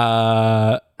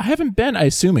 I haven't been, I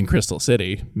assume, in Crystal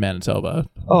City, Manitoba.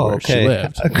 Oh, where okay. She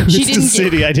lived. She didn't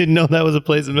City. I didn't know that was a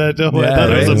place in Manitoba. Yeah, I thought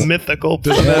it was right. a mythical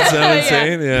place. Doesn't that sound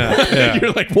insane? Yeah.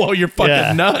 You're like, whoa, you're fucking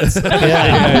Yeah. nuts.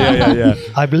 Yeah.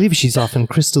 I believe she's off in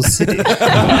Crystal City.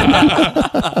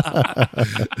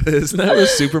 Isn't that where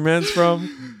Superman's from?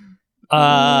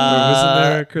 Wasn't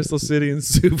there Crystal City and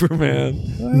Superman?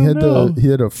 He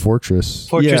had a fortress,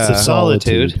 Fortress Yeah. of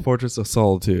Solitude. Fortress of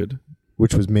Solitude.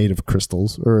 which was made of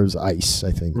crystals, or it was ice,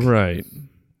 I think. Right.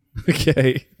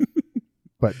 Okay.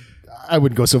 But I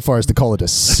wouldn't go so far as to call it a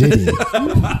city.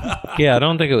 Yeah, I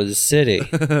don't think it was a city.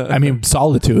 I mean,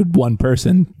 Solitude, one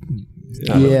person.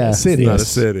 Yeah. City. Not a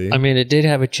city. I mean, it did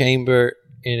have a chamber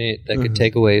in it that could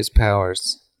take away his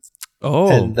powers.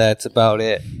 Oh. And that's about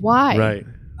it. Why? Right.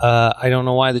 I don't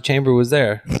know why the chamber was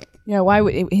there, Yeah, why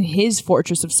would in his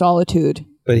Fortress of Solitude?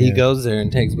 but he goes there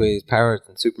and takes away his powers,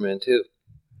 and Superman too.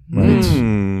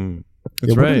 Mm.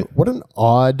 That's Yeah, right. What an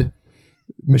odd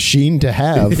machine to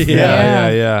have.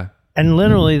 Yeah. And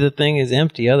literally, the thing is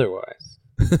empty otherwise.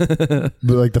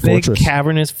 Like the Big fortress.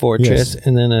 cavernous fortress,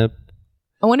 and then a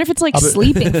I wonder if it's like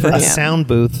sleeping for a him. sound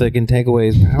booth that can take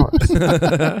away his powers.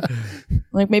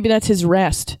 Like maybe that's his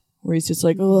rest, where he's just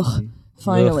like, ugh,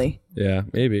 finally. Yeah,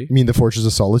 maybe. You mean the Fortress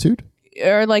of Solitude?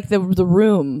 Or like the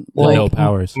room. Well, like, no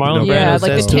powers. Marlon yeah, Brando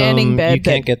like says the to tanning him, bed. you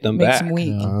can't that get them makes back. him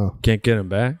weak. Oh. Can't get him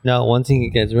back. No, once he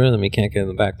gets rid of them, he can't get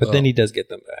them back. But then he does get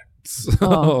them back.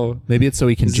 Oh. Maybe it's so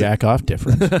he can jack off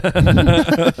different.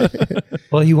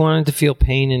 Well, he wanted to feel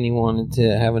pain, and he wanted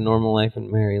to have a normal life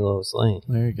and marry Lois Lane.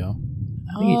 There you go.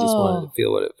 I think he just wanted to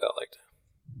feel what it felt like to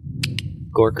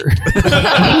Gorker.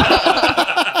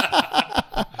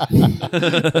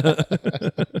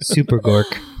 Super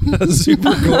Gork.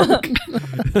 Super Gork.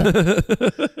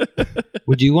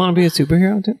 Would you want to be a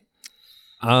superhero too?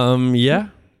 Yeah.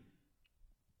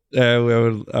 I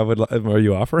would. Are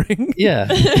you offering? Yeah.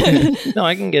 No,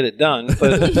 I can get it done,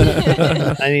 but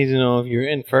I need to know if you're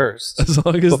in first As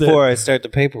long as before I start the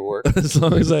paperwork. As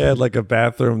long as I had like a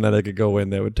bathroom that I could go in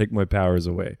that would take my powers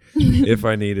away if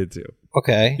I needed to.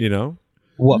 Okay. You know?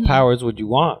 What powers would you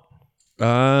want?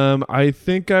 I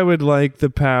think I would like the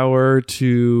power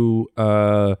to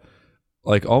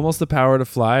like almost the power to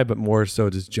fly, but more so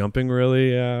just jumping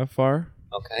really far.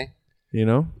 Okay. You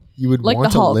know? You would Like want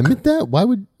the to Hulk. limit that? Why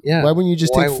wouldn't you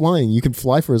just take flying? You can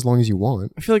fly for as long as you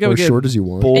want. I feel like I or would as get short as you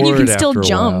want. bored And you can still after a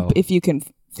jump while. if you can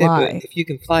Yeah, fly. but if you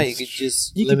can fly, you could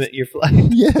just You can- limit your flight.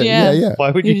 Yeah.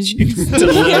 Why would you You just- choose to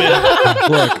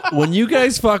limit? Look, when you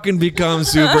guys fucking become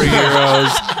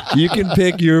superheroes, you can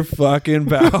pick your fucking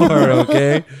power,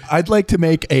 okay? I'd like to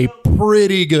make a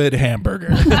pretty good hamburger.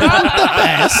 Not the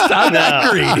best. I'm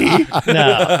not greedy.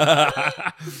 No,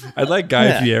 I'd like Guy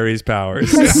Yeah. Fieri's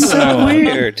powers. that's so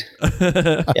weird.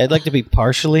 Yeah, I'd like to be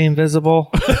partially invisible.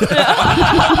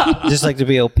 Just like to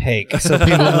be opaque, so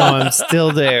people know I'm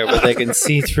still there, but they can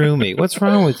see through me. What's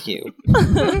wrong with you?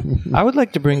 I would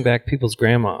like to bring back people's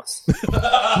grandmas.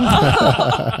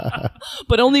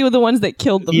 But only with the ones that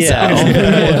killed themselves. Yeah, only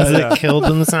the ones that killed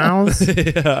themselves.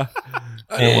 Yeah.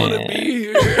 I don't want to be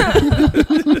here.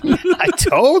 I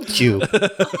told you.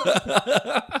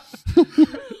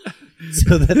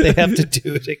 So that they have to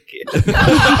do it again.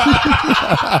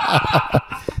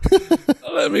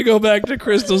 Let me go back to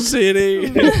Crystal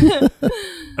City.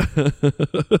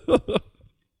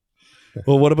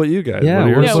 Well, what about you guys? Yeah,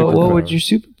 what, are your what would superpowers?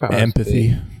 your superpower?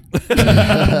 Empathy.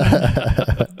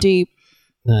 Deep.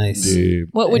 Nice. Deep.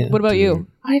 What about you?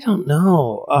 I don't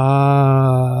know.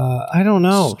 I don't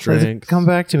know. Strength. Come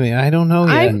back to me. I don't know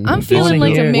yet. I'm feeling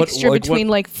like a mixture What- between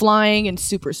like flying and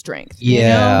super strength.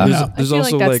 Yeah. You know? There's I feel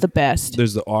also like that's like the best.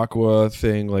 There's the aqua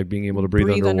thing, like being able to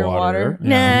breathe underwater.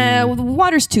 Nah, the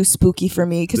water's too spooky for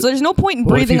me because there's no point in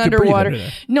What if breathing you could breathe underwater. under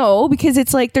there? No, because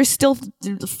it's like there's still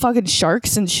fucking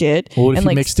sharks and shit. Well, what if and you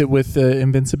like, mixed it with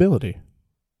invincibility?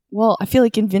 well, I feel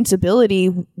like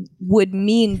invincibility would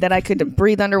mean that I could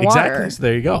breathe underwater. Exactly. So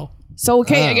there you go. So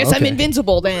okay, I guess I'm okay.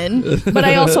 invincible then, but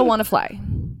I also want to fly.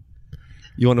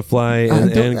 You want to fly I and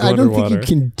go don't underwater. think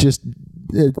you can just.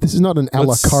 This is not an a la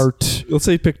Let's- carte. Let's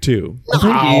say pick two.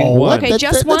 What? Okay,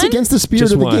 just That's one? against the spirit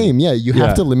Just of the one. game. Yeah, you Yeah.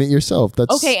 have to limit yourself.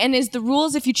 That's Okay, and is the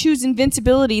rules if you choose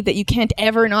invincibility that you can't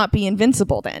ever not be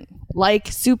invincible then, like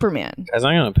Superman? Guys,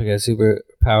 I'm going to pick a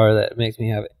superpower that makes me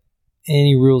have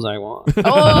any rules I want.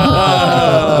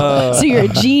 Oh, so you're a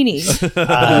genie.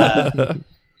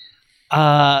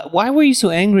 Why were you so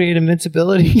angry at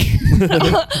invincibility?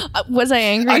 Was I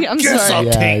angry? I'm sorry.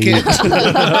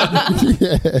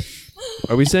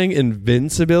 Are we saying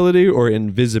invincibility or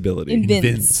invisibility?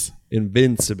 Invince.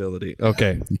 Invincibility.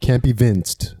 Okay. You can't be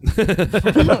vinced.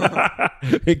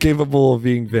 Capable of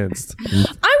being vinced.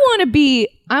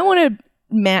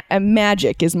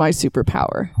 Magic is my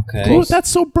superpower. Okay. Cool. That's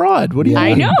so broad. What do you I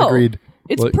mean? know. Agreed.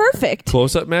 It's Like, perfect.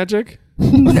 Close-up magic?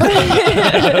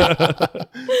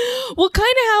 Well,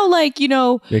 kind of how like,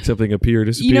 Make something appear,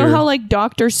 disappear. you know how like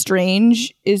Doctor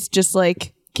Strange is just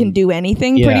like can do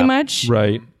anything Yeah. pretty much?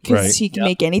 Right. Because Right. he can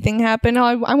make anything happen.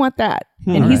 I want that.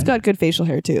 And he's got good facial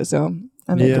hair too, so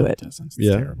I'm into it. It's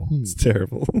Yeah. terrible. It's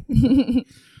terrible.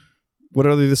 What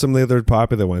are some of the other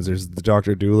popular ones? There's the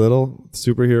Dr. Doolittle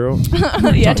superhero.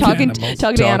 Yeah, talking animals.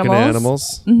 to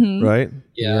animals. animals, right?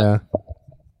 Yeah.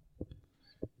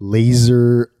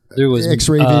 Laser. There was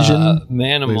X-ray vision.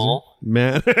 Manimal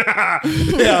Man.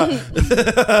 Yeah.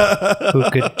 who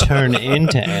could turn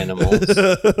into animals.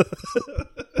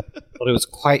 But it was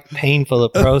quite painful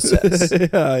to process.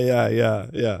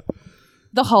 yeah.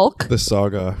 The Hulk, The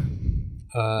saga.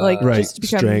 like Right. just to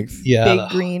become Strength. Yeah. big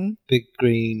green. Big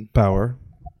green. Power.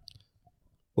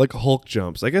 Like Hulk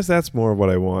jumps. I guess that's more of what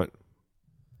I want.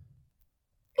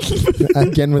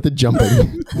 Again with the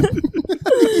jumping.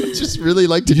 Just really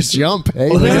like to jump. Hey,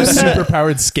 Like a man. super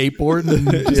powered skateboard. And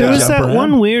There was jump that around.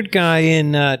 one weird guy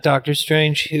in Doctor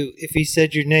Strange who, if he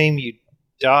said your name, you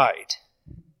died.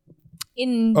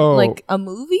 In Oh. like a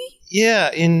movie?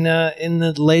 Yeah, in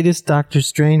the latest Doctor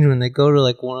Strange, when they go to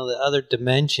like one of the other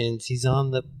dimensions, he's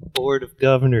on the board of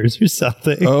governors or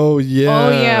something. Oh, yeah. Oh,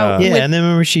 yeah. yeah, with- and then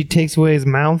remember she takes away his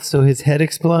mouth so his head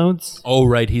explodes. Oh,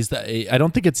 right. He's the. I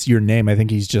don't think it's your name. I think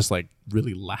he's just like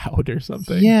really loud or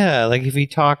something. Yeah, like if he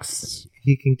talks,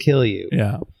 he can kill you.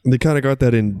 Yeah. They kind of got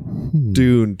that in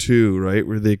Dune too, right?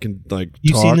 Where they can like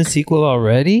You've talk. seen the sequel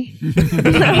already?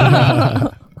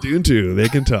 Dune 2, they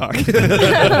can talk.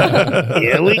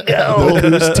 Here we Look go.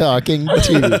 who's talking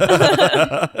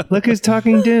to. Look who's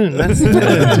talking Dune. That's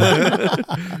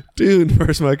Dune. Dune,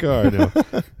 where's my car? No.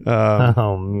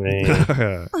 Oh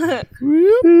man.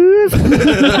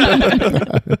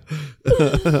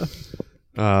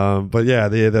 But yeah,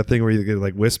 that thing where you could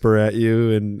like whisper at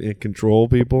you and control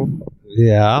people.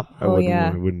 Yeah. I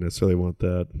wouldn't necessarily want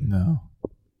that. No.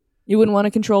 You wouldn't want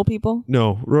to control people?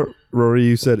 No, Rory,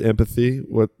 you said empathy.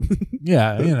 What?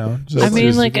 Yeah, I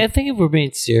mean, like, I think if we're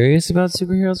being serious about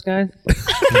superheroes, guys,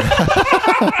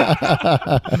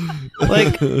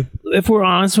 like, if we're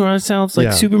honest with ourselves,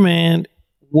 like, Superman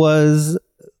was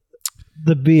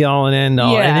the be all and end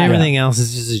all, and everything else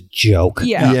is just a joke.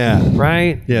 Yeah.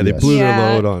 Right? Yeah, they blew their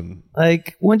load on.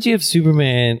 Like, once you have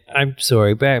Superman, I'm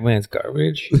sorry, Batman's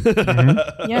garbage.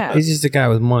 Yeah. He's just a guy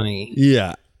with money.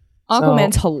 Yeah.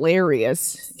 Aquaman's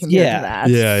hilarious compared to that.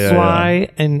 Fly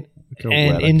and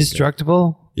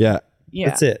indestructible. Yeah.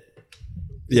 That's it.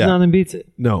 Yeah. Nothing beats it.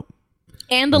 No.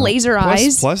 And the laser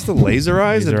eyes. Plus the laser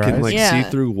eyes and can like see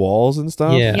through walls and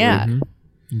stuff. Yeah.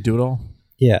 Do it all.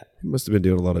 Yeah. He must have been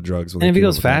doing a lot of drugs. When And if they he came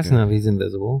goes up with that fast guy. enough, he's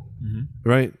invisible.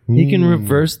 Right? He can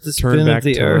reverse the Turn spin back of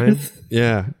the time. earth.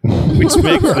 Yeah. Which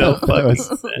makes no fucking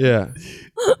sense. Yeah.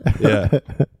 Yeah.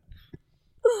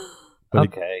 But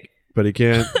Okay. But he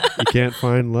can't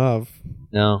find love.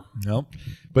 No. Nope.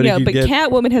 But yeah, he but could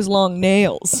get, Catwoman has long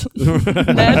nails.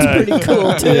 That's pretty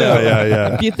cool too.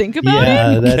 Yeah. If you think about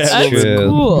Yeah, it, that's true.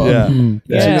 cool. Yeah.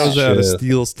 Yeah. She knows how to True.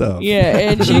 steal stuff. Yeah,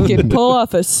 and she can pull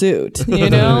off a suit, you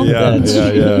know?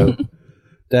 Yeah.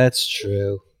 That's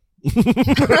true.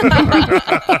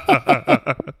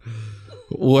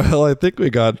 Well, I think we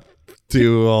got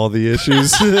to all the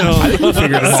issues. Solved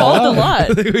a lot.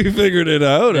 I think we figured it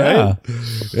out, right?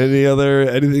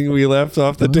 Anything we left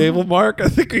off the table, Mark? I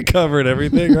think we covered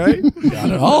everything, right? Got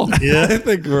it all. Yeah, I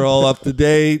think we're all up to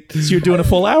date. So you're doing a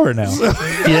full hour now.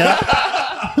 Yeah.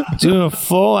 Doing a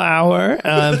full hour,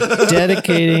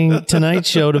 dedicating tonight's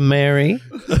show to Mary.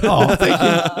 Oh, thank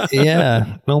you.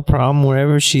 Yeah, no problem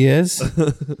wherever she is.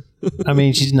 I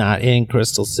mean, she's not in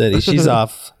Crystal City. She's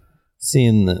off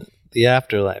seeing the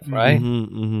afterlife, right?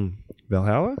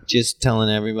 Valhalla? Just telling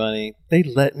everybody, they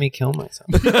let me kill myself.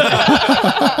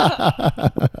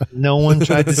 No one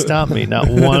tried to stop me. Not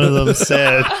one of them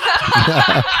said.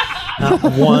 Not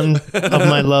one of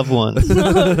my loved ones.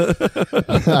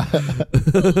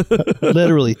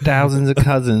 Literally thousands of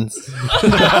cousins.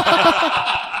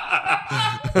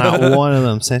 Not one of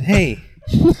them said, hey,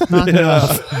 knock it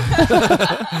off.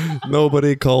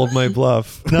 Nobody called my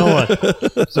bluff. No one.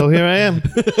 So here I am.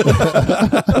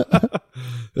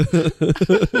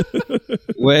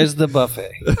 Where's the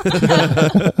buffet?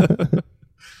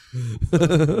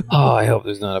 Oh, I hope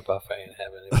there's not a buffet in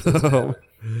heaven. If there's heaven.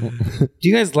 Do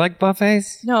you guys like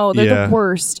buffets? No, they're the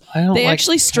worst. I don't They like-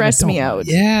 actually stress me out.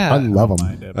 Yeah. I love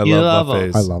them. I You love love 'em.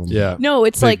 buffets. I love 'em. Yeah. No,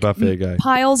 it's Big like buffet guy.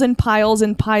 piles and piles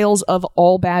and piles of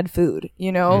all bad food.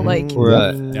 You know, like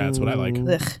Right. Yeah, that's what I like.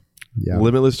 ugh. Yeah.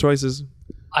 Limitless choices.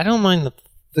 I don't mind the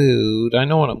food. I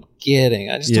know what I'm getting.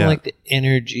 I just Yeah. don't like the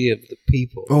energy of the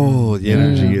people. Oh, the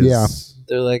energy is. Yeah.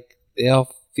 They're like, they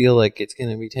all feel like it's going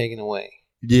to be taken away.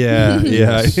 Yeah.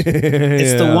 Yeah.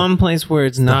 It's the one place where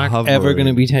it's not hovering. ever going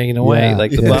to be taken away. Yeah. Like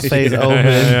the buffet's open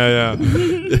Yeah.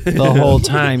 the whole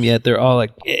time, yet they're all like,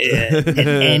 at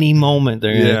any moment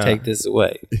they're going to Yeah. take this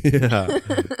away. Yeah.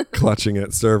 Clutching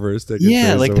at servers. Taking Yeah,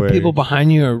 things like away. the people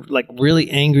behind you are like really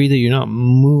angry that you're not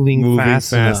moving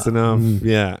fast enough.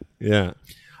 Yeah. Yeah.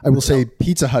 I will say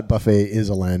Pizza Hut buffet is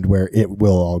a land where it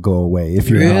will all go away if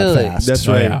you're not Really? fast. That's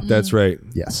Oh, right. yeah. That's right.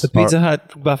 Yes. The Pizza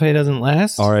Hut buffet doesn't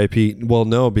last. R.I.P. Well,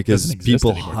 no, because Doesn't exist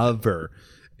people anymore. hover,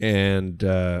 and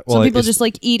Some well, people it's, just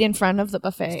like eat in front of the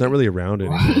buffet. it's not really around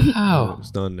anymore. Wow. It's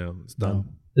done now. It's done.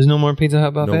 There's no more Pizza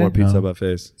Hut buffet. No more pizza No.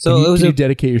 buffets. So Can it you, was can a you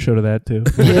dedicate your show to that too?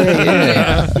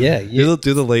 yeah.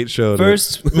 Do the late show.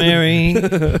 First Mary,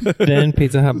 then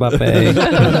Pizza Hut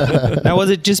buffet. Now was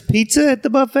it just pizza at the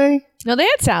buffet? No, they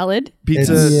had salad.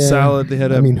 pizza Yeah. salad. They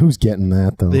had I mean, who's getting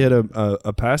that though? they had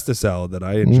a pasta salad that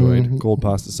I enjoyed. Cold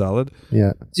pasta salad.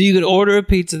 Yeah. So you could order a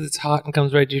pizza that's hot and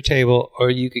comes right to your table,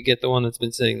 or you could get the one that's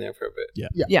been sitting there for a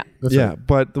bit. Yeah. That's Yeah, right.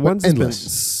 but the ones that's been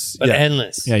endless. But yeah.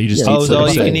 endless. Yeah, you just Yeah, eat Oh, it's like all a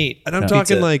you can buffet. eat. and I'm Yeah.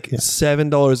 talking Pizza. like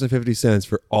 $7.50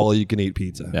 for all you can eat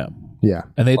pizza. Yeah. Yeah.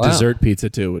 And they had Wow. dessert pizza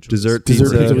too, which Dessert was Dessert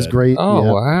Pizza. pizza was great. Oh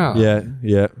yeah. wow.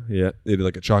 Yeah. They did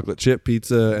like a chocolate chip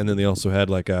pizza, and then they also had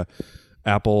like a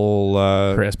apple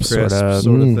Crisp sort of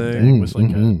thing. with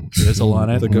like a drizzle on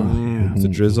it. Like the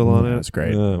drizzle on it. That's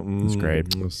great. It's great.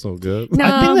 It's so good.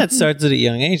 I think that starts at a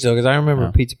young age though, because I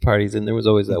remember pizza parties, and there was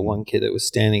always that one kid that was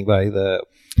standing by the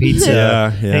pizza,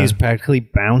 Yeah, and yeah. he was practically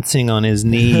bouncing on his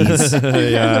knees,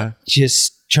 Yeah.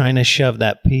 just trying to shove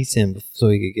that piece in so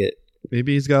he could get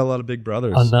Maybe he's got a lot of big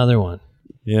brothers. another one.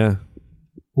 Yeah.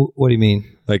 What do you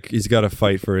mean? Like he's got to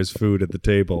fight for his food at the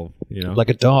table, you know? Like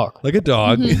a dog. Like a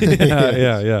dog.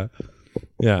 Yeah.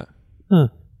 Huh.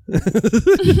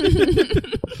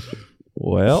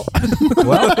 Well,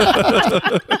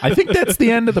 I think that's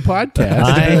the end of the podcast.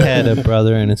 I had a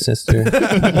brother and a sister.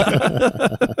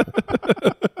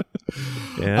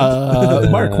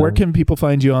 Mark, where can people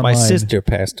find you online? My sister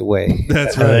passed away.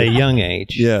 That's at right. a young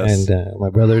age. Yes. And my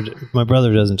brother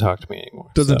doesn't talk to me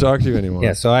anymore. Doesn't talk to you anymore.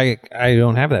 Yeah, so I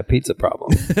don't have that pizza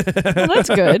problem. Well, that's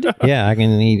good. Yeah, I can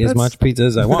eat as much pizza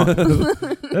as I want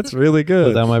That's really good.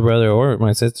 without my brother or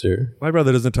my sister. My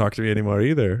brother doesn't talk to me anymore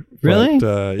either. Really?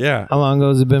 But, yeah. How long ago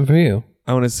has it been for you?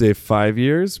 I want to say 5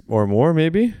 years or more,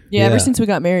 maybe. Yeah, ever Yeah. since we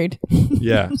got married.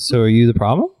 Yeah. So are you the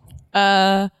problem?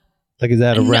 Like, is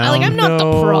that No, around? like, I'm not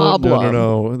the problem.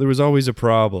 No. There was always a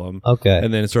problem. Okay.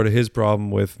 And then sort of his problem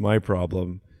with my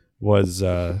problem was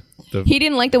He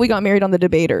didn't like that we got married on the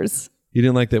Debaters. he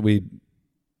didn't like that we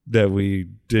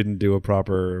didn't do a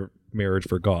proper marriage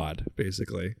for God,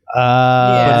 basically.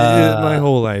 Yeah. My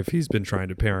whole life he's been trying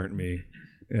to parent me.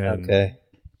 And, Okay.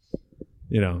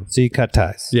 You know. So you cut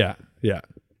ties. Yeah.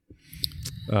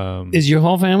 Is your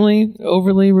whole family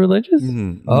overly religious?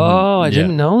 Oh, I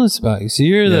didn't know this about you. So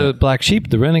you're the black sheep,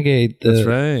 the renegade. That's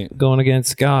right. Going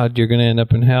against God, you're going to end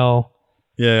up in hell.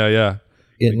 Yeah.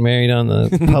 Getting married on the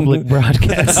public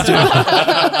broadcaster.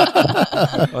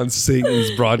 On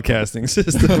Satan's broadcasting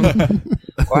system.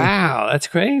 Wow, that's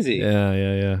crazy.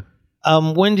 Yeah.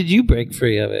 When did you break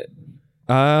free of it?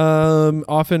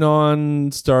 Off and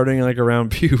on, starting like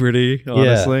around puberty.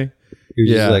 Honestly, You're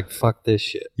just Yeah. like, fuck this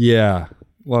shit. yeah.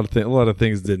 A lot of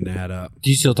things didn't add up.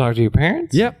 Do you still talk to your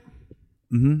parents? Yep.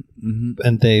 Mm-hmm.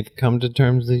 And they've come to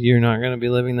terms that you're not going to be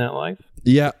living that life?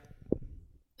 Yeah.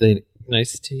 They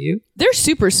nice to you? They're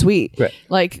super sweet. Right.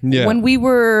 Like Yeah. when we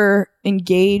were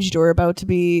engaged or about to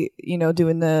be,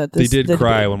 doing the They did the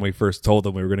cry debate. when we first told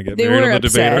them we were going to get They married were on the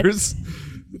upset. Debaters.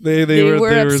 They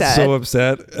were upset. so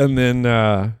upset. And then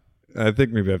I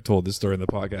think maybe I've told this story in the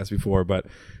podcast before, but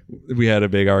we had a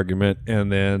big argument,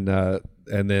 and then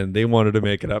they wanted to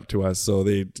make it up to us, so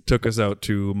they took us out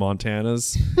to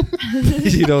Montana's.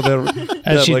 As you do. the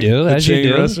As you chain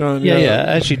do. restaurant. Yeah,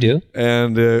 as you do.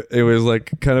 And it was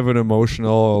like kind of an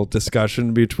emotional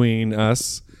discussion between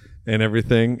us and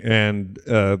everything, and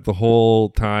the whole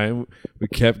time we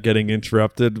kept getting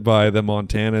interrupted by the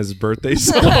Montana's birthday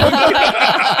song.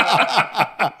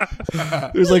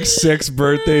 There's like 6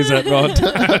 birthdays at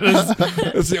Montana's.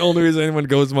 That's the only reason anyone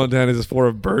goes to Montana's is for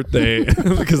a birthday,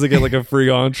 because they get like a free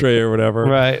entree or whatever.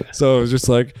 Right. So it was just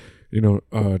like, Tim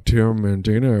and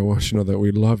Dana, I want you to know that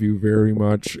we love you very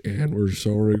much, and we're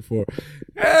sorry for.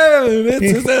 And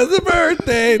it's a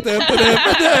birthday.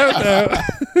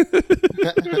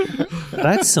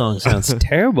 That song sounds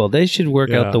terrible. They should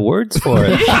work out the words for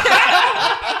it.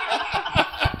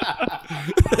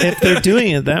 If they're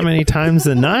doing it that many times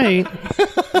a night.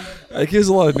 Like, here's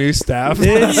a lot of new staff.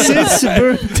 It's its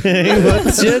birthday.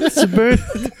 What's its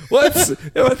birthday?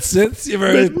 What's its your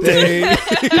birthday?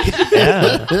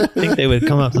 Yeah, I think they would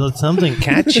come up with something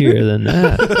catchier than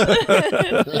that.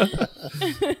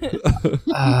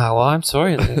 Well, I'm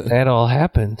sorry that all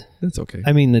happened. That's okay.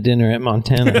 I mean, the dinner at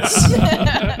Montana's. We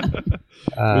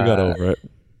got over it.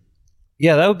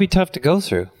 Yeah, that would be tough to go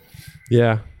through.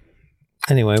 Yeah.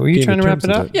 Anyway, were you Game trying of to wrap it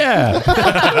terms up? is it?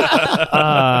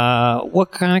 Yeah.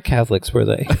 What kind of Catholics were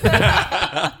they?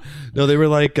 No, they were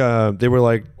like Born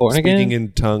speaking again?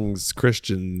 in tongues,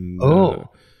 Christian.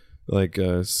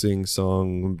 Sing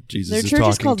song. Jesus Their is church talking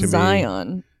is called to me.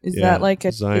 Zion. Is Yeah, that like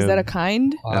Zion. is that a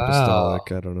kind?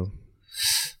 Apostolic. I don't know.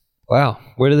 Wow.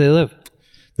 Where do they live?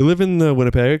 They live in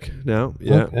Winnipeg now.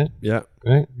 Yeah. Okay. Yeah.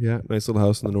 Right. Yeah. Nice little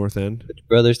house in the north end. But your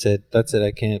brother said, "That's it.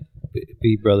 I can't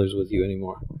be brothers with you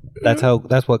anymore." That's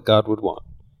what God would want.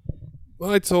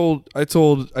 Well,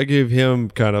 I gave him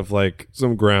kind of like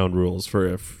some ground rules for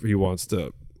if he wants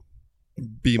to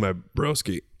be my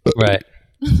broski. Right.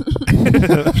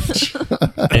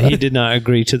 And he did not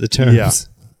agree to the terms. Yeah.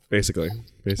 Basically.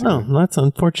 Oh, that's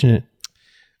unfortunate.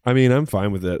 I mean, I'm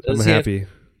fine with it. Does I'm he happy.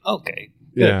 Okay.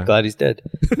 Good. Yeah. Glad he's dead.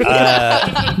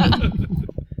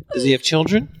 Does he have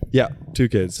children? Yeah. 2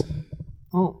 kids.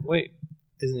 Oh, wait.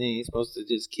 Isn't he supposed to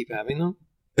just keep having them?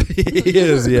 He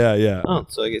is. Yeah. Oh,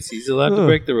 so I guess he's allowed to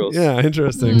break the rules. Yeah.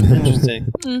 Interesting.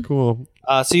 Interesting. Cool.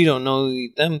 So you don't know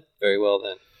them very well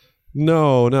then?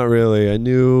 No, not really. I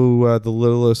knew the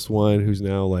littlest one, who's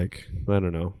now like, I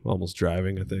don't know, almost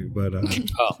driving, I think. But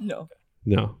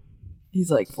No. He's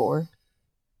like 4.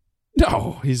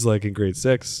 No, he's like in grade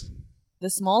 6. The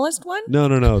smallest one? No.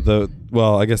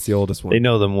 I guess the oldest one. They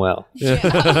know them well. Yeah.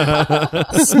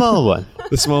 The small one.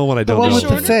 The small one I don't one know. with the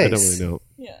I don't face. really know.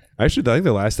 Yeah. Actually, I think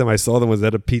the last time I saw them was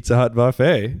at a Pizza Hut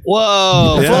buffet.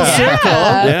 Whoa, Yeah. full circle.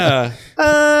 Yeah.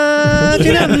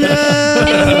 And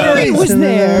Mary was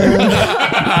there.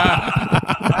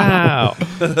 Wow.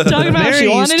 Talking about Mary she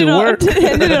used wanted to it all, work.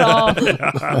 ended it all.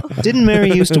 Didn't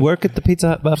Mary used to work at the Pizza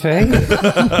Hut buffet?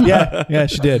 Yeah,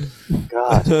 she did.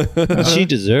 God, she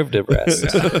deserved a rest.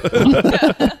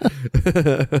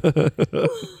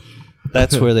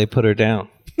 That's where they put her down.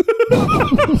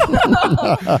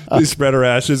 They spread her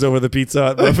ashes over the Pizza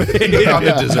Hut buffet.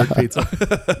 Dessert pizza.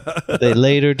 They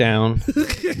laid her down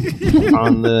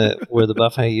on where the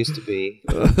buffet used to be.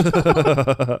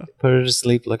 Put her to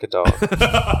sleep like a dog.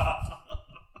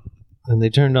 And they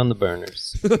turned on the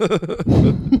burners.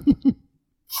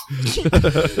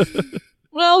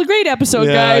 Well, great episode,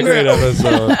 Yeah, guys. great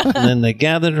episode. And then they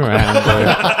gathered around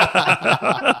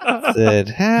her. Said,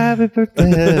 happy birthday,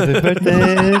 happy birthday,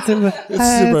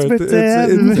 happy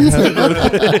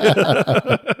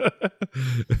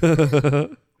birthday.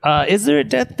 Is there a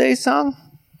Death Day song?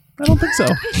 I don't think so.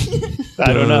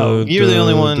 I don't know. You're the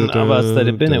only one of us that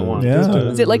have been at one. Yeah.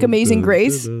 Is it like Amazing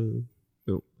Grace? No.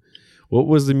 What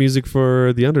was the music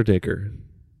for The Undertaker?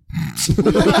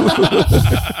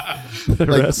 The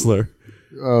wrestler.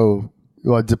 Oh,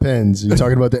 well, it depends. You're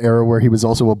talking about the era where he was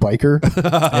also a biker?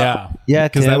 Yeah. Yeah,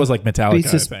 Because that Tim. was like Metallica, Be I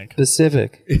think.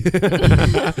 specific.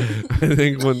 I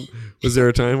think was there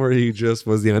a time where he just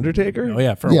was The Undertaker? Oh,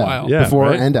 yeah, for a while. Yeah, before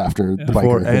right? and after the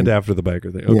Before biker and thing. after the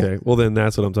biker thing. Okay. Well, then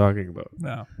that's what I'm talking about.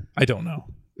 No, I don't know.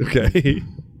 Okay.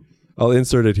 I'll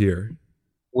insert it here.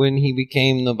 When he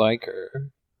became the biker,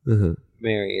 Uh-huh.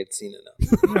 Mary had seen enough.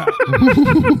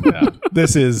 Yeah.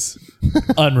 This is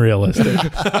unrealistic.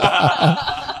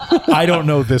 I don't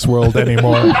know this world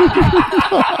anymore.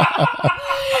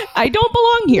 I don't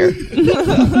belong here.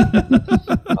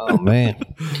 Oh, man.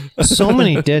 So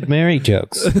many Dead Mary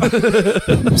jokes.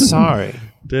 I'm sorry.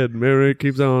 Dead Mary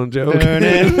keeps on joking.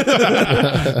 Burning.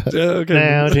 Joking.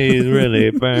 Now she's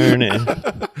really burning.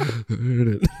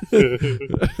 Burning.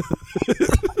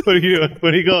 What are you doing?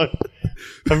 Where are you going?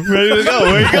 I'm ready to go.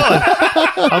 Where are you going?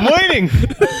 I'm waiting.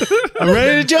 I'm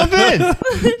ready to jump in.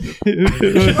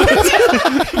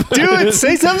 Do it.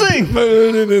 Say something.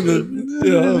 Burning in the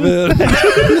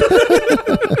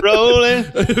Rolling.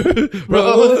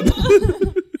 Rolling.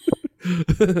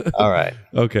 All right.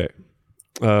 Okay.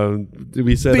 Did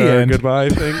we said The our end. goodbye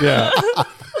thing? Yeah.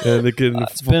 And it can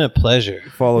It's been a pleasure.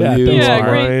 follow Yeah, you. thanks, Yeah,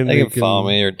 great. Ryan. They They can follow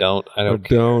me or don't. I Or don't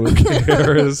care. don't. Who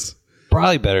cares?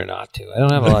 Probably better not to. I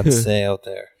don't have a lot to say out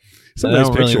there. Some I nice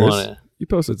don't really pictures. wanna- You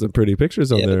posted some pretty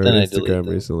pictures on Yeah, but there then on I deleted Instagram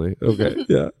them. recently. Okay.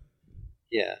 Yeah.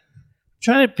 Yeah.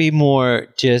 Trying to be more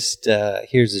just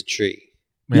here's a tree.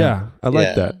 Yeah. I like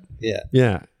Yeah. that. Yeah.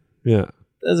 Yeah. Yeah.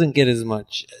 Doesn't get as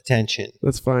much attention.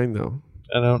 That's fine though.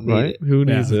 I don't need Right? it. Who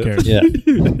Yeah, needs who it? cares? Yeah.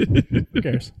 Who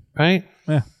cares? Right?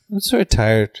 Yeah. I'm sort of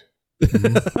tired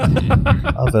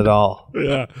of it all.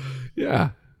 Yeah.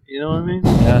 Yeah. You know what I mean?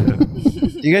 Yeah.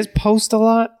 Do you guys post a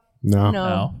lot? No.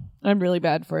 No. I'm really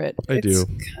bad for it. I do.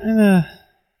 Kind of,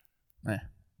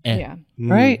 Yeah.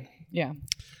 right? Yeah.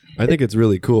 I think it's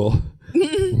really cool.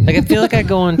 Like, I feel like I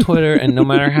go on Twitter and no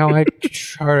matter how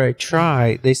hard I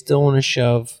try, they still want to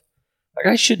shove. Like,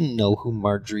 I shouldn't know who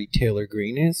Marjorie Taylor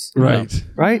Greene is. Right.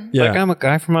 Right? Yeah. Like, I'm a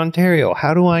guy from Ontario.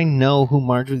 How do I know who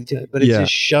Marjorie Taylor? But it's Yeah.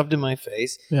 just shoved in my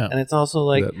face. Yeah. And it's also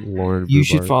like, That Lauren you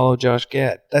should Bouvard. follow Josh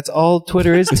Gad. That's all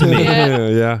Twitter is to me. Yeah.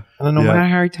 Yeah. And no Yeah. matter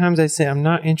how many times I say I'm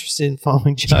not interested in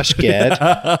following Josh Gad,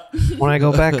 when I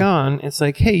go back on, it's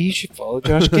like, hey, you should follow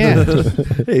Josh Gad.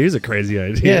 Hey, here's a crazy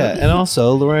idea. Yeah, and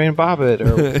also Lorraine Bobbitt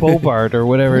or Bobart or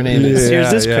whatever her name is. Here's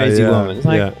this crazy woman. It's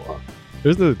like, yeah.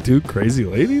 There's the two crazy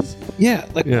ladies.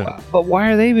 like, Yeah. but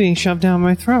why are they being shoved down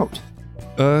my throat?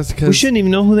 It's 'cause- We shouldn't even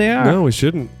know who they are. No, we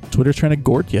shouldn't. Twitter's trying to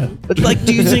gort you. But like,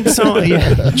 do you think someone?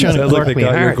 Yeah, trying to Sounds like gork they me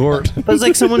got your hard. gort. But it's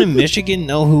like someone in Michigan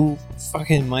know who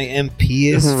fucking my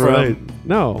MP is Right. from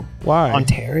No. Why?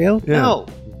 Ontario. Yeah. No,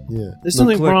 Yeah. there's No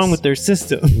something clicks. wrong with their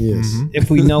system. Yes.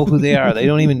 If we know who they are, they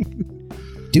don't even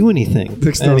do anything.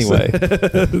 Makes no Anyway,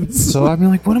 sense. so I'd be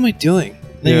like, what am I doing? And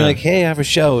then Yeah. you're like, hey, I have a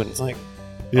show, and it's like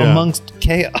Yeah. amongst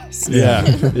chaos. Yeah.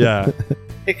 Yeah.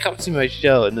 It comes to my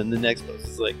show, and then the next post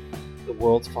is like, the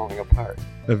world's falling apart.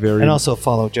 A very And also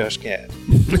follow Josh Gad.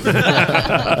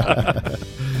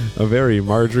 a very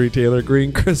Marjorie Taylor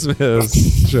Greene Christmas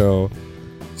show.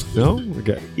 No?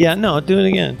 Okay. Yeah, no, do it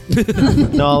again.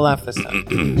 No, I'll laugh this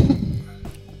time.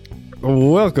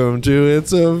 Welcome to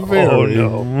It's a Very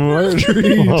no.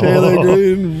 Marjorie Taylor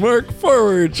Greene Mark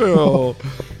Forward show.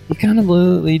 You kind of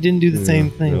blew. You didn't do the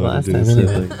same thing No, I last did time. the same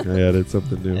Anyway. thing. I added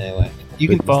something new. You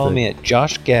can Big follow mistake. me at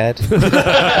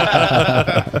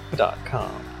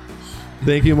joshgad.com.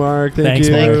 Thank you, Mark. Thanks,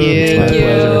 you. Mark. Thank you. My Thank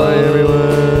pleasure. Bye,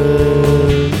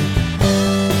 everyone.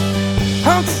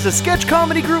 Hunks is a sketch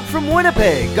comedy group from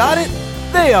Winnipeg. Got it?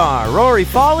 They are Rory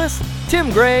Follis,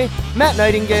 Tim Gray, Matt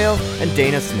Nightingale, and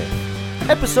Dana Smith.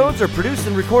 Episodes are produced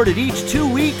and recorded each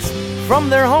 2 weeks from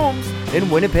their homes in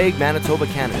Winnipeg, Manitoba,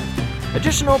 Canada.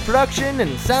 Additional production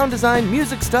and sound design,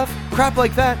 music stuff, crap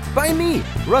like that, by me,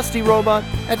 Rusty Robot,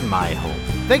 at my home.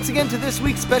 Thanks again to this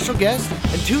week's special guest,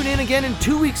 and tune in again in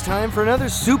 2 weeks' time for another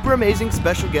super amazing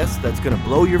special guest that's gonna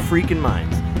blow your freaking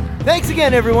minds. Thanks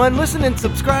again, everyone. Listen and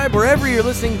subscribe wherever you're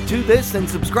listening to this and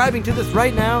subscribing to this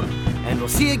right now, and we'll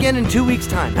see you again in 2 weeks'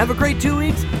 time. Have a great 2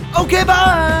 weeks. Okay,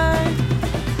 bye!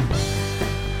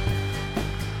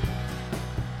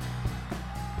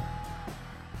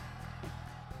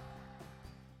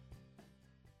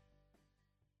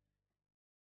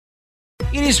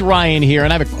 It is Ryan here,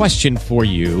 and I have a question for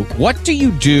you. What do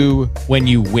you do when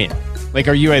you win? Like,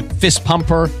 are you a fist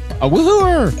pumper, a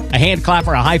woohooer, a hand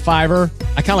clapper, a high fiver?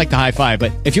 I kind of like the high five,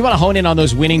 but if you want to hone in on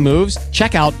those winning moves,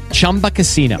 check out Chumba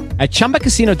Casino. At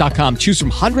ChumbaCasino.com, choose from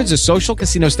hundreds of social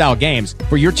casino-style games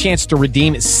for your chance to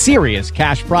redeem serious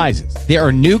cash prizes. There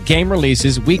are new game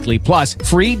releases weekly, plus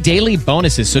free daily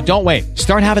bonuses. So don't wait.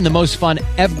 Start having the most fun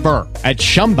ever at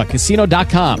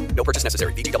ChumbaCasino.com. No purchase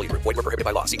necessary. VGW Group. Void where prohibited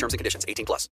by law. See terms and conditions. 18+.